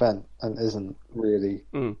one event and isn't really.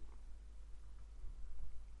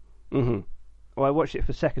 Well, I watched it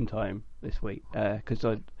for the second time this week because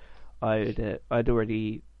I'd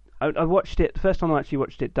already I watched it the first time. I actually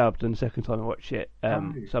watched it dubbed, and the second time I watched it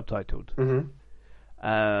subtitled.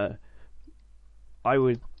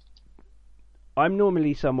 I'm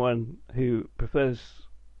normally someone who prefers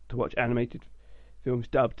to watch animated films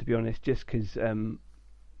dubbed, to be honest, just because I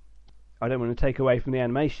don't want to take away from the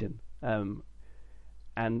animation.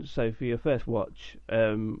 And so for your first watch,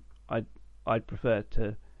 I'd prefer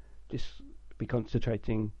to just be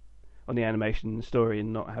concentrating on the animation and the story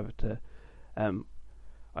and not have to.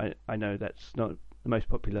 I know that's not the most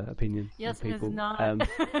popular opinion. Yes, of people. It's not.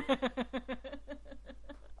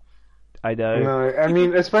 I know. No, I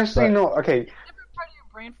mean, especially not. Okay. Different part of your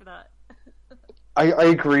brain for that. I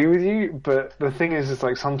agree with you, but the thing is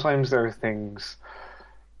sometimes there are things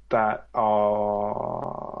that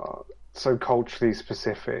are so culturally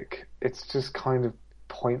specific. It's just kind of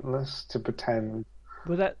pointless to pretend.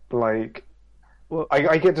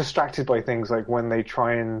 I get distracted by things like when they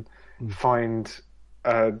try and find.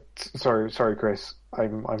 Sorry, Chris.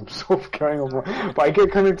 I'm sort of going on, but I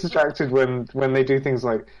get kind of distracted when they do things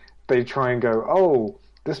like they try and go, oh,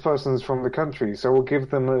 this person's from the country, so we'll give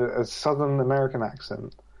them a Southern American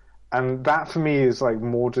accent, and that for me is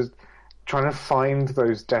more just trying to find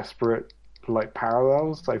those desperate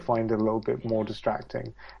parallels. I find it a little bit more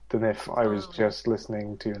distracting than if I was just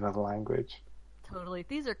listening to another language. Totally.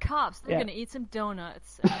 These are cops. They're going to eat some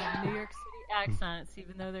donuts and New York City accents,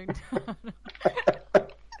 even though they're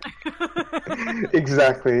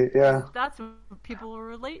Exactly. Yeah. That's what people will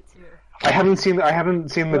relate to. I haven't seen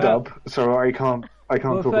the dub, so I can't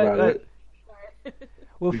talk about it.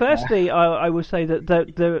 Well, firstly, I will say that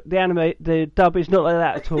the dub is not like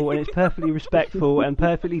that at all, and it's perfectly respectful and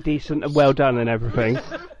perfectly decent and well done and everything.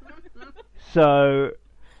 So,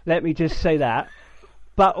 let me just say that.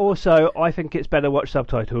 But also, I think it's better watched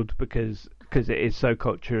subtitled because it is so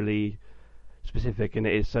culturally specific and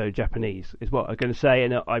it is so Japanese, is what I'm going to say,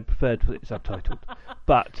 and I preferred for it subtitled.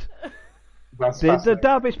 But the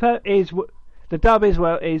dub is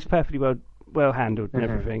perfectly well handled and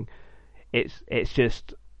everything. It's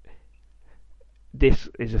just, this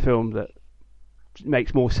is a film that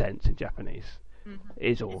makes more sense in Japanese.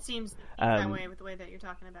 Is all. It seems that way with the way that you're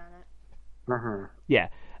talking about it. Yeah,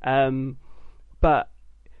 but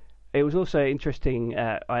it was also interesting.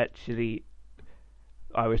 I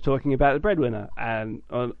was talking about The Breadwinner and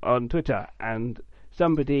on Twitter, and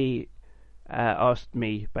somebody asked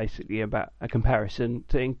me basically about a comparison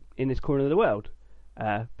to In This Corner of the World,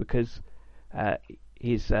 because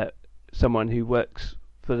he's someone who works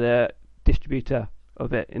for the distributor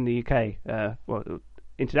of it in the UK. Well,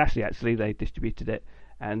 internationally, actually, they distributed it,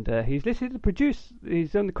 and he's listed to produce.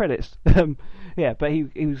 He's on the credits. Yeah, but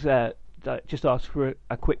he was just asked for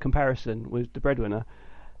a quick comparison with The Breadwinner,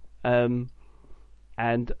 and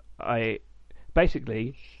I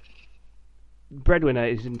basically, Breadwinner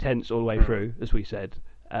is intense all the way through, as we said,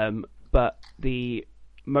 but the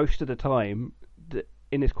most of the time,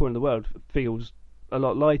 In This Corner of the World feels a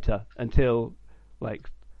lot lighter until like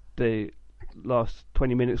the last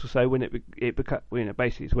 20 minutes or so, when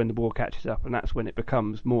basically it's when the war catches up, and that's when it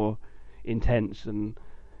becomes more intense and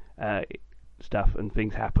stuff, and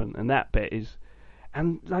things happen, and that bit is,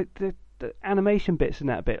 and like the animation bits in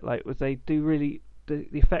that bit, like they do really the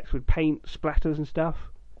effects with paint splatters and stuff.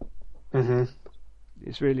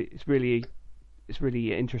 It's really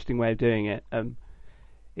an interesting way of doing it.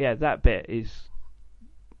 Yeah, that bit is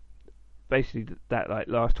basically that like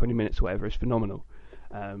last 20 minutes or whatever is phenomenal.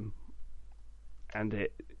 And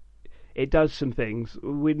it does some things.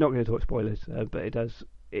 We're not going to talk spoilers, but it does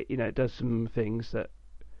some things that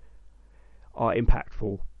are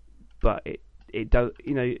impactful. But it does,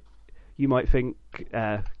 you might think,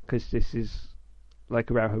 because this is like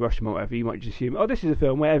around Hiroshima or whatever, you might just assume, oh, this is a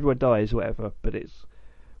film where everyone dies or whatever. But it's,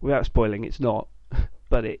 without spoiling, it's not.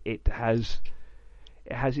 But it has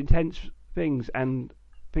intense things, and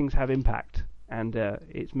things have impact, and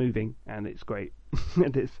it's moving, and it's great.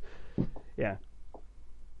 And it's, yeah.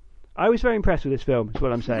 I was very impressed with this film, is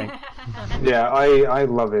what I'm saying. Yeah, I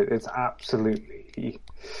love it. It's absolutely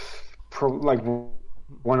like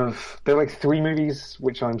one of, there are like 3 movies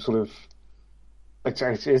which I'm sort of,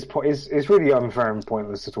 it's really unfair and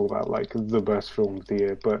pointless to talk about like the best film of the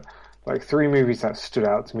year, but like 3 movies that stood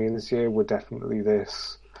out to me this year were definitely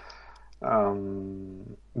this, The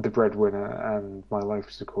Breadwinner, and My Life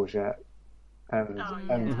as a Courgette, but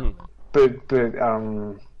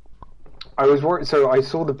I was worried. So I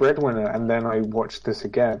saw The Breadwinner, and then I watched this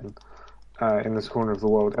again, In This Corner of the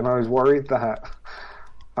World, and I was worried that,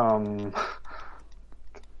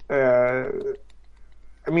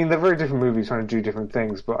 I mean, they're very different movies trying to do different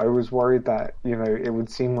things, but I was worried that, it would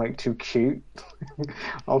seem like too cute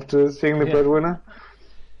after seeing The Breadwinner.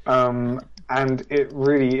 And it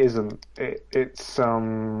really isn't. It's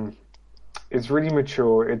really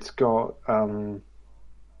mature. It's got,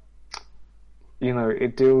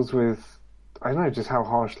 it deals with, I don't know, just how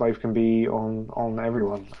harsh life can be on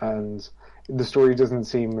everyone, and the story doesn't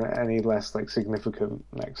seem any less like significant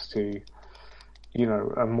next to,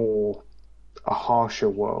 a harsher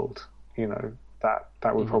world, that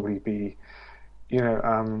would probably be,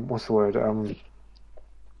 what's the word,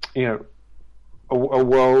 a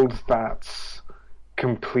world that's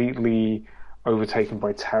completely overtaken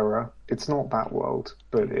by terror. It's not that world,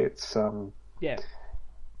 but it's yeah.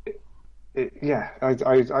 I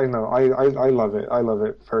know. I love it. I love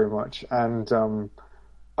it very much. And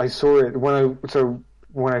I saw it when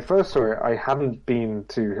I first saw it, I hadn't been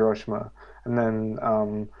to Hiroshima, and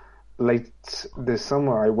then late this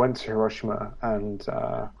summer I went to Hiroshima, and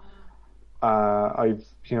I've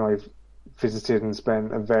visited and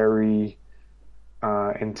spent a very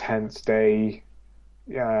intense day,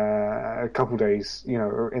 a couple days,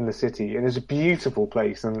 in the city, and it's a beautiful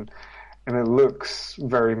place, and it looks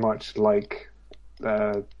very much like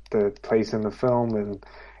the place in the film, and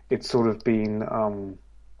it's sort of been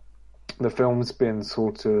the film's been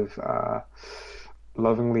sort of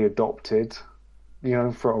lovingly adopted,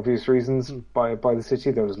 for obvious reasons by the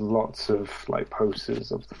city. There was lots of like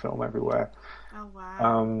posters of the film everywhere. Oh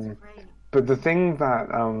wow! That's great. But the thing that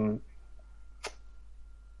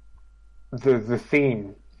the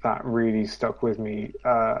theme that really stuck with me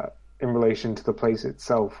in relation to the place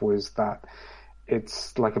itself was that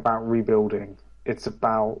it's like about rebuilding. It's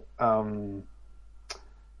about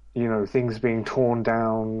things being torn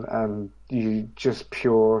down, and just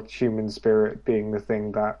pure human spirit being the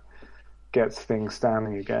thing that gets things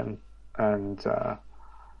standing again. And that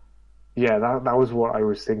was what I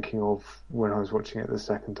was thinking of when I was watching it the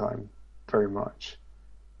second time. very much.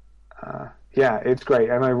 Yeah, it's great,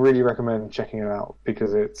 and I really recommend checking it out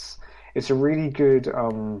because it's a really good.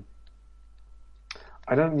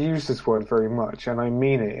 I don't use this word very much, and I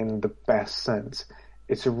mean it in the best sense.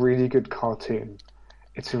 It's a really good cartoon.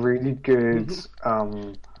 It's a really good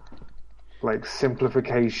like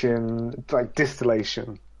simplification, like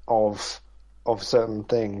distillation of certain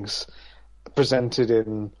things presented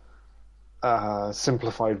in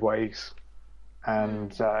simplified ways,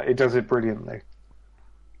 and it does it brilliantly.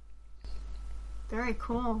 Very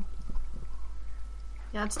cool.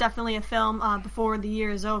 Yeah, it's definitely a film. Before the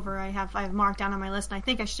year is over, I have marked down on my list, and I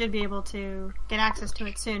think I should be able to get access to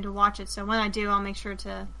it soon to watch it. So when I do, I'll make sure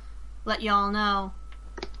to let y'all know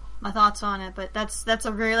my thoughts on it. But that's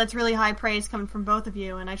really high praise coming from both of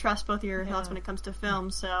you, and I trust both of your thoughts when it comes to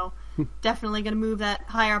film. So definitely going to move that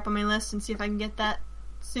higher up on my list and see if I can get that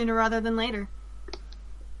sooner rather than later.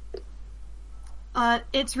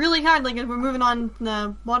 It's really hard, like, we're moving on from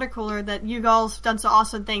the water cooler, that you guys done so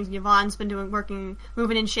awesome things. Yvonne's been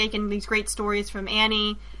moving and shaking these great stories from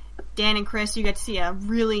Annie. Dan and Chris, you get to see a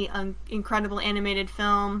really incredible animated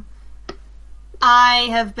film. I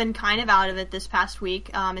have been kind of out of it this past week.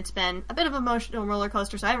 It's been a bit of an emotional roller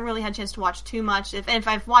coaster, so I haven't really had a chance to watch too much. If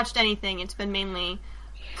I've watched anything, it's been mainly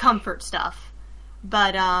comfort stuff.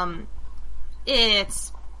 But, I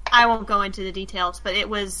won't go into the details, but it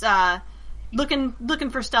was, looking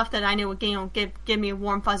for stuff that I knew would give me a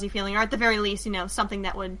warm, fuzzy feeling, or at the very least, something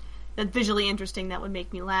that's visually interesting that would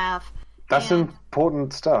make me laugh. That's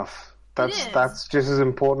important stuff. That's just as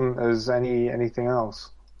important as anything else.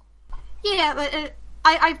 Yeah, but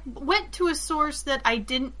I went to a source that I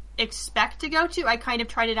didn't expect to go to. I kind of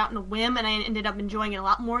tried it out in a whim, and I ended up enjoying it a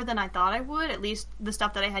lot more than I thought I would. At least the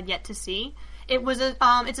stuff that I had yet to see.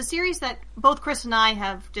 It's a series that both Chris and I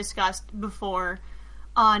have discussed before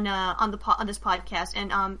on this podcast,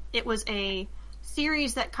 and it was a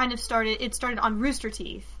series that kind of started on Rooster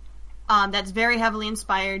Teeth. That's very heavily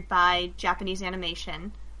inspired by Japanese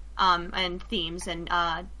animation and themes and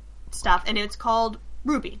stuff, and it's called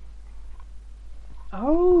RWBY.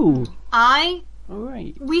 Oh. All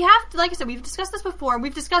right. We have, like I said, we've discussed this before.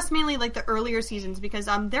 We've discussed mainly like the earlier seasons because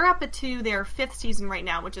they're up to their 5th season right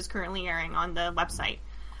now, which is currently airing on the website,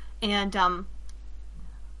 and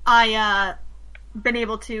I been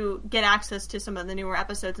able to get access to some of the newer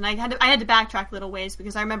episodes, and I had to backtrack little ways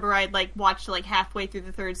because I remember I'd watched halfway through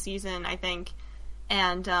the 3rd season, I think,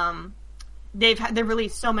 and they've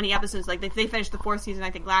released so many episodes. Like they finished the 4th season,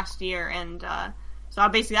 I think, last year, and so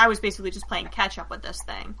I was basically just playing catch up with this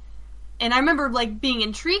thing. And I remember being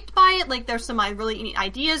intrigued by it. Like there's some really neat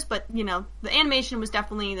ideas, but the animation was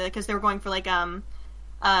definitely because they were going for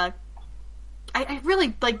I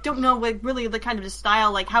really don't know really the kind of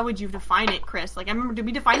style. How would you define it, Chris? I remember, did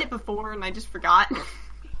we define it before and I just forgot?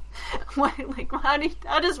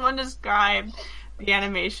 How does one describe the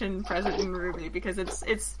animation present in RWBY? Because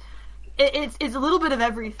it's a little bit of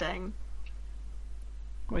everything.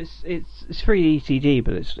 Well, it's 3D CG,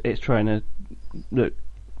 but it's trying to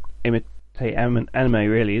imitate anime.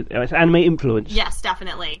 Really, it's anime influence. Yes,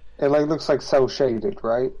 definitely. It looks like cel shaded,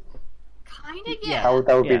 right? Kind of, yeah.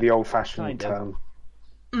 That would be the old-fashioned term.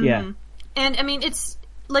 Mm-hmm. Yeah. And, I mean, it's,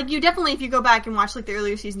 you definitely, if you go back and watch, the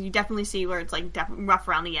earlier seasons, you definitely see where it's, rough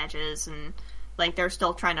around the edges, and, they're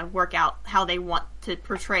still trying to work out how they want to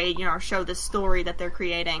portray, or show the story that they're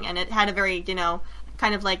creating. And it had a very,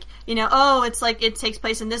 kind of it takes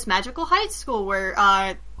place in this magical high school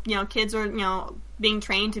where, kids are, being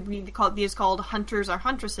trained to be called hunters or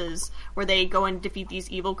huntresses, where they go and defeat these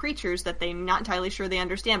evil creatures that they're not entirely sure they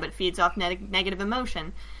understand, but feeds off negative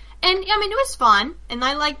emotion. And I mean, it was fun, and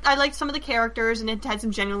I liked some of the characters, and it had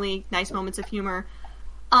some genuinely nice moments of humor,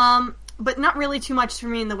 but not really too much for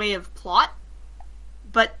me in the way of plot.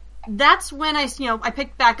 But that's when I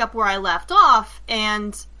picked back up where I left off,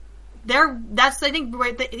 and that's I think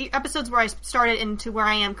where the episodes where I started into where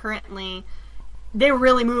I am currently. They were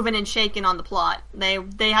really moving and shaking on the plot.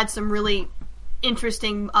 They had some really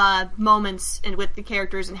interesting moments with the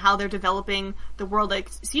characters and how they're developing the world.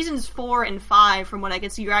 Seasons 4 and 5, from what I can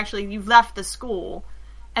see, you've left the school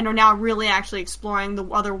and are now really actually exploring the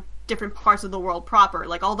other different parts of the world proper.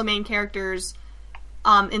 All the main characters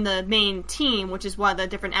in the main team, which is one of the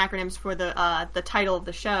different acronyms for the title of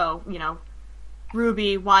the show.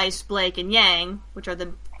 Ruby, Weiss, Blake, and Yang, which are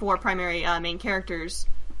the 4 primary main characters.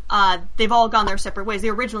 They've all gone their separate ways.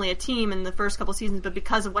 They were originally a team in the first couple seasons, but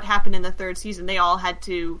because of what happened in the 3rd season, they all had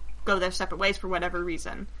to go their separate ways for whatever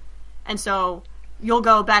reason. And so you'll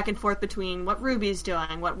go back and forth between what Ruby's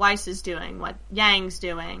doing, what Weiss is doing, what Yang's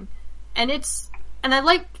doing. And I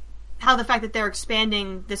like how the fact that they're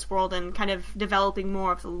expanding this world and kind of developing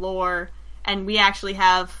more of the lore and we actually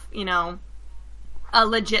have, you know, a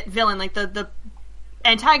legit villain. Like the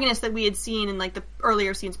antagonist that we had seen in like the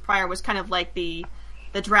earlier scenes prior was kind of like the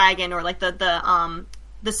dragon, or like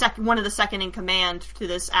one of the second in command to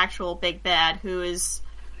this actual big bad, who is.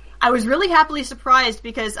 I was really happily surprised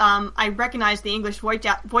because I recognized the English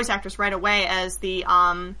voice actress right away as the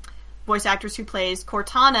voice actress who plays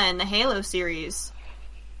Cortana in the Halo series.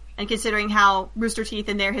 And considering how Rooster Teeth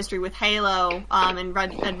and their history with Halo and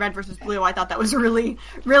Red versus Blue, I thought that was a really,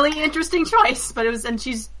 really interesting choice. But and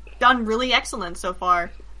she's done really excellent so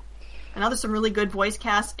far. And there's some really good voice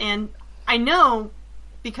casts. And I know,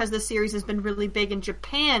 because this series has been really big in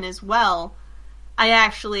Japan as well, I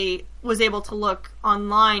actually was able to look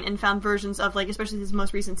online and found versions of, like, especially these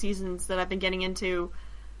most recent seasons that I've been getting into,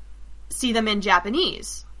 see them in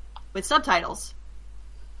Japanese with subtitles.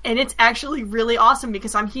 And it's actually really awesome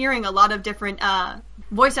because I'm hearing a lot of different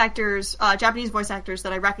voice actors, Japanese voice actors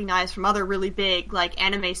that I recognize from other really big, like,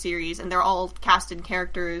 anime series, and they're all casted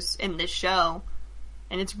characters in this show.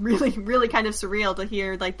 And it's really, really kind of surreal to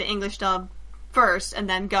hear, like, the English dub first and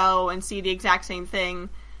then go and see the exact same thing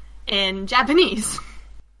in Japanese.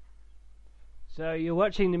 So you're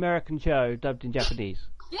watching the American show dubbed in Japanese.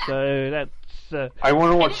 Yeah. So that's. I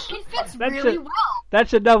want to watch. It fits really well.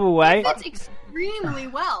 That's another way. It fits extremely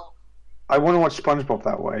well. I want to watch SpongeBob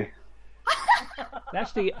that way.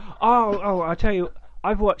 That's the. Oh! I tell you,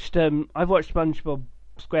 I've watched SpongeBob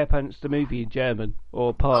SquarePants the movie in German,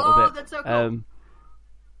 or part of it. Oh, that's so cool.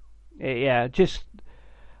 Yeah, just.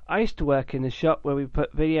 I used to work in a shop where we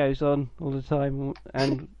put videos on all the time,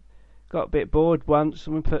 and got a bit bored once,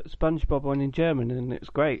 and we put SpongeBob on in German, and it's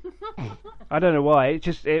great. I don't know why.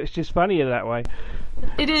 It's just funnier that way.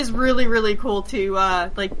 It is really, really cool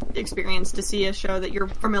to experience, to see a show that you're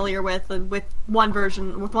familiar with one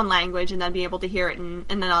version, with one language, and then be able to hear it in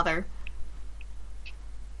another.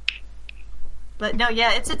 But no,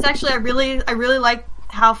 yeah, it's actually I really like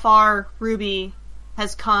how far RWBY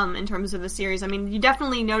has come in terms of the series. I mean, you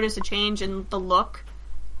definitely notice a change in the look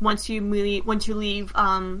once you leave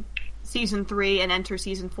season 3 and enter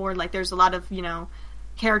season 4. Like, there's a lot of, you know,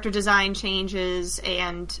 character design changes,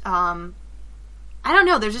 and I don't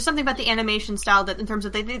know, there's just something about the animation style that, in terms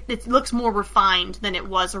of, it looks more refined than it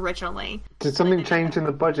was originally. Did something change in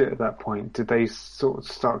the budget at that point? Did they sort of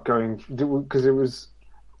start going, because it was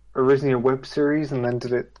originally a web series, and then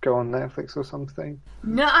did it go on Netflix or something?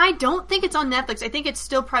 No, I don't think it's on Netflix. I think it's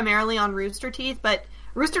still primarily on Rooster Teeth, but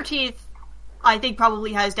Rooster Teeth, I think,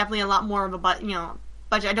 probably has definitely a lot more of a budget.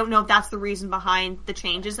 I don't know if that's the reason behind the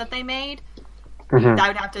changes that they made. Mm-hmm. I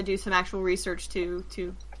would have to do some actual research to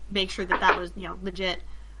make sure that was, you know, legit.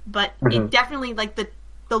 But it definitely, like, the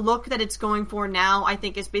look that it's going for now, I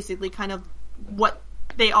think, is basically kind of what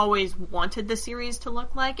they always wanted the series to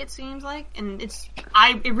look like, it seems like. And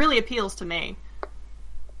it really appeals to me.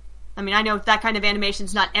 I mean, I know that kind of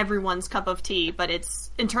animation's not everyone's cup of tea, but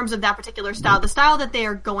it's, in terms of that particular style, the style that they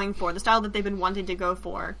are going for, the style that they've been wanting to go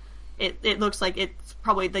for, it looks like it's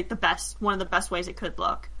probably, like, one of the best ways it could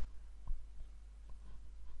look.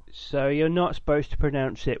 So you're not supposed to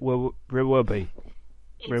pronounce it RWBY?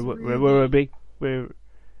 RWBY.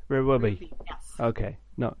 RWBY. Yes. Okay,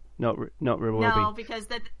 not RWBY. No, because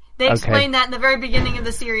they explain that in the very beginning of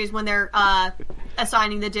the series when they're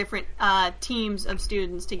assigning the different teams of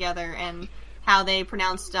students together, and how they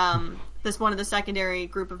pronounced this one of the secondary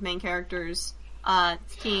group of main characters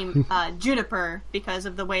team Juniper, because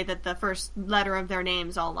of the way that the first letter of their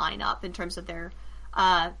names all line up in terms of their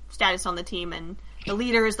status on the team, and the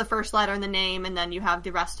leader is the first letter in the name, and then you have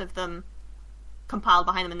the rest of them compiled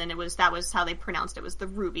behind them, and then that was how they pronounced it, was the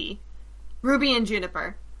Ruby and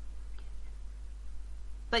Juniper.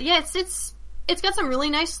 But yeah, it's got some really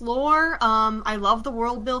nice lore. I love the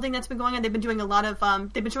world building that's been going on. They've been showing a lot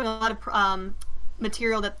of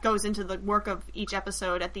material that goes into the work of each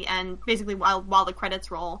episode at the end, basically while the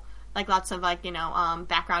credits roll. Like, lots of, like, you know,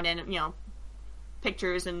 background and, you know,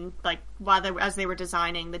 pictures, and, like, as they were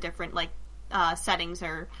designing the different, like, settings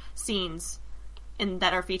or scenes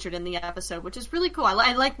that are featured in the episode, which is really cool.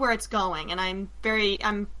 I like where it's going, and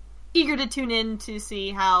I'm eager to tune in to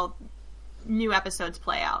see how new episodes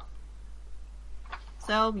play out.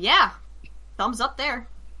 So, yeah, thumbs up there.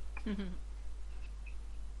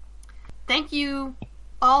 Thank you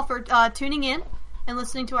all for tuning in and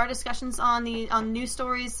listening to our discussions on news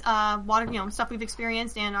stories, stuff we've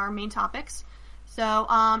experienced, and our main topics.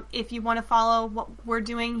 So, if you want to follow what we're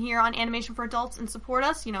doing here on Animation for Adults and support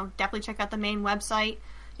us, you know, definitely check out the main website.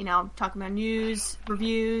 You know, talking about news,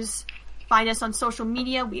 reviews. Find us on social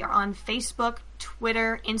media. We are on Facebook,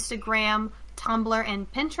 Twitter, Instagram, Tumblr,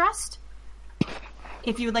 and Pinterest.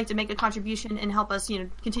 if you would like to make a contribution and help us,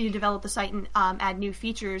 continue to develop the site and add new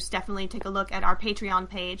features, definitely take a look at our Patreon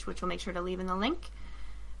page, which we'll make sure to leave in the link.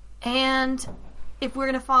 And if we're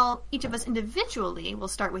going to follow each of us individually, we'll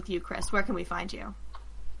start with you, Chris. Where can we find you?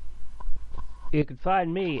 You can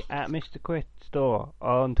find me at Mr. Quit Store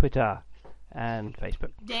on Twitter and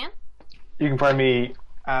Facebook. Dan? You can find me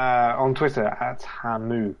on Twitter at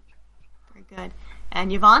Hamu. Very good.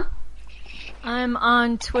 And Yvonne? I'm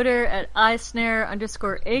on Twitter at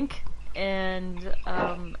isnare_inc. And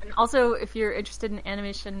also, if you're interested in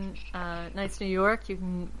Animation Nights New York, you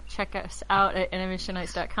can check us out at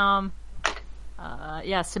animationnights.com.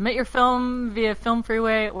 Submit your film via Film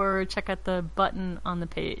Freeway or check out the button on the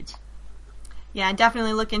page. Yeah, and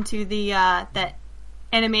definitely look into the that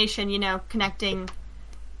animation, connecting.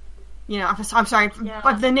 I'm sorry,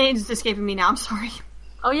 but the name's escaping me now. I'm sorry.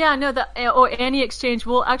 Oh yeah, no, Annie Exchange.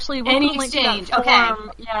 We'll link to that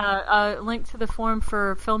forum. Okay. Yeah, link to the forum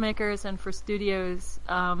for filmmakers and for studios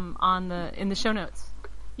in the show notes.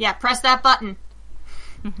 Yeah, press that button.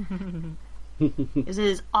 This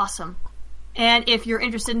is awesome. And if you're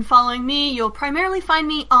interested in following me, you'll primarily find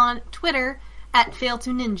me on Twitter at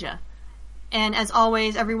Fail2Ninja. And as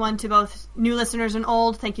always, everyone, to both new listeners and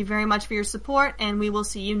old, thank you very much for your support, and we will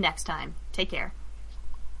see you next time. Take care.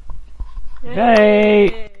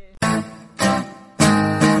 Yay!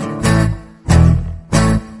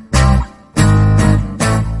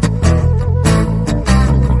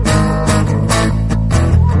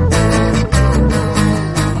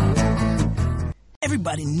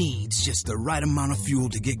 Everybody needs just the right amount of fuel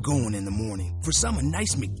to get going in the morning. For some, a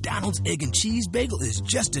nice McDonald's egg and cheese bagel is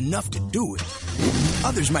just enough to do it.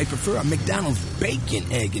 Others might prefer a McDonald's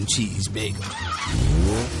bacon egg and cheese bagel.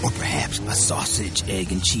 Or perhaps a sausage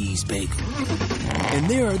egg and cheese bagel. And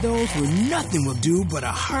there are those where nothing will do but a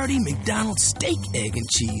hearty McDonald's steak egg and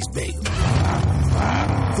cheese bagel.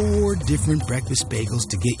 4 different breakfast bagels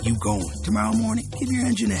to get you going. Tomorrow morning, give your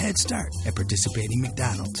engine a head start at participating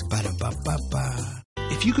McDonald's. Ba-da-ba-ba-ba.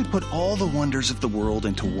 If you could put all the wonders of the world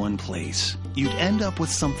into one place, you'd end up with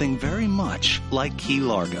something very much like Key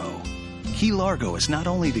Largo. Key Largo is not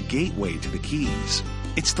only the gateway to the Keys,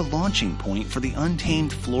 it's the launching point for the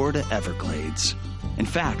untamed Florida Everglades. In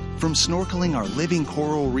fact, from snorkeling our living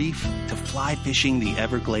coral reef to fly fishing the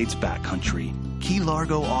Everglades backcountry, Key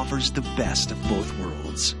Largo offers the best of both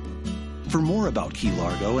worlds. For more about Key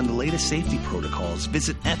Largo and the latest safety protocols,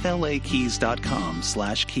 visit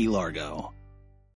flakeys.com/Key Largo.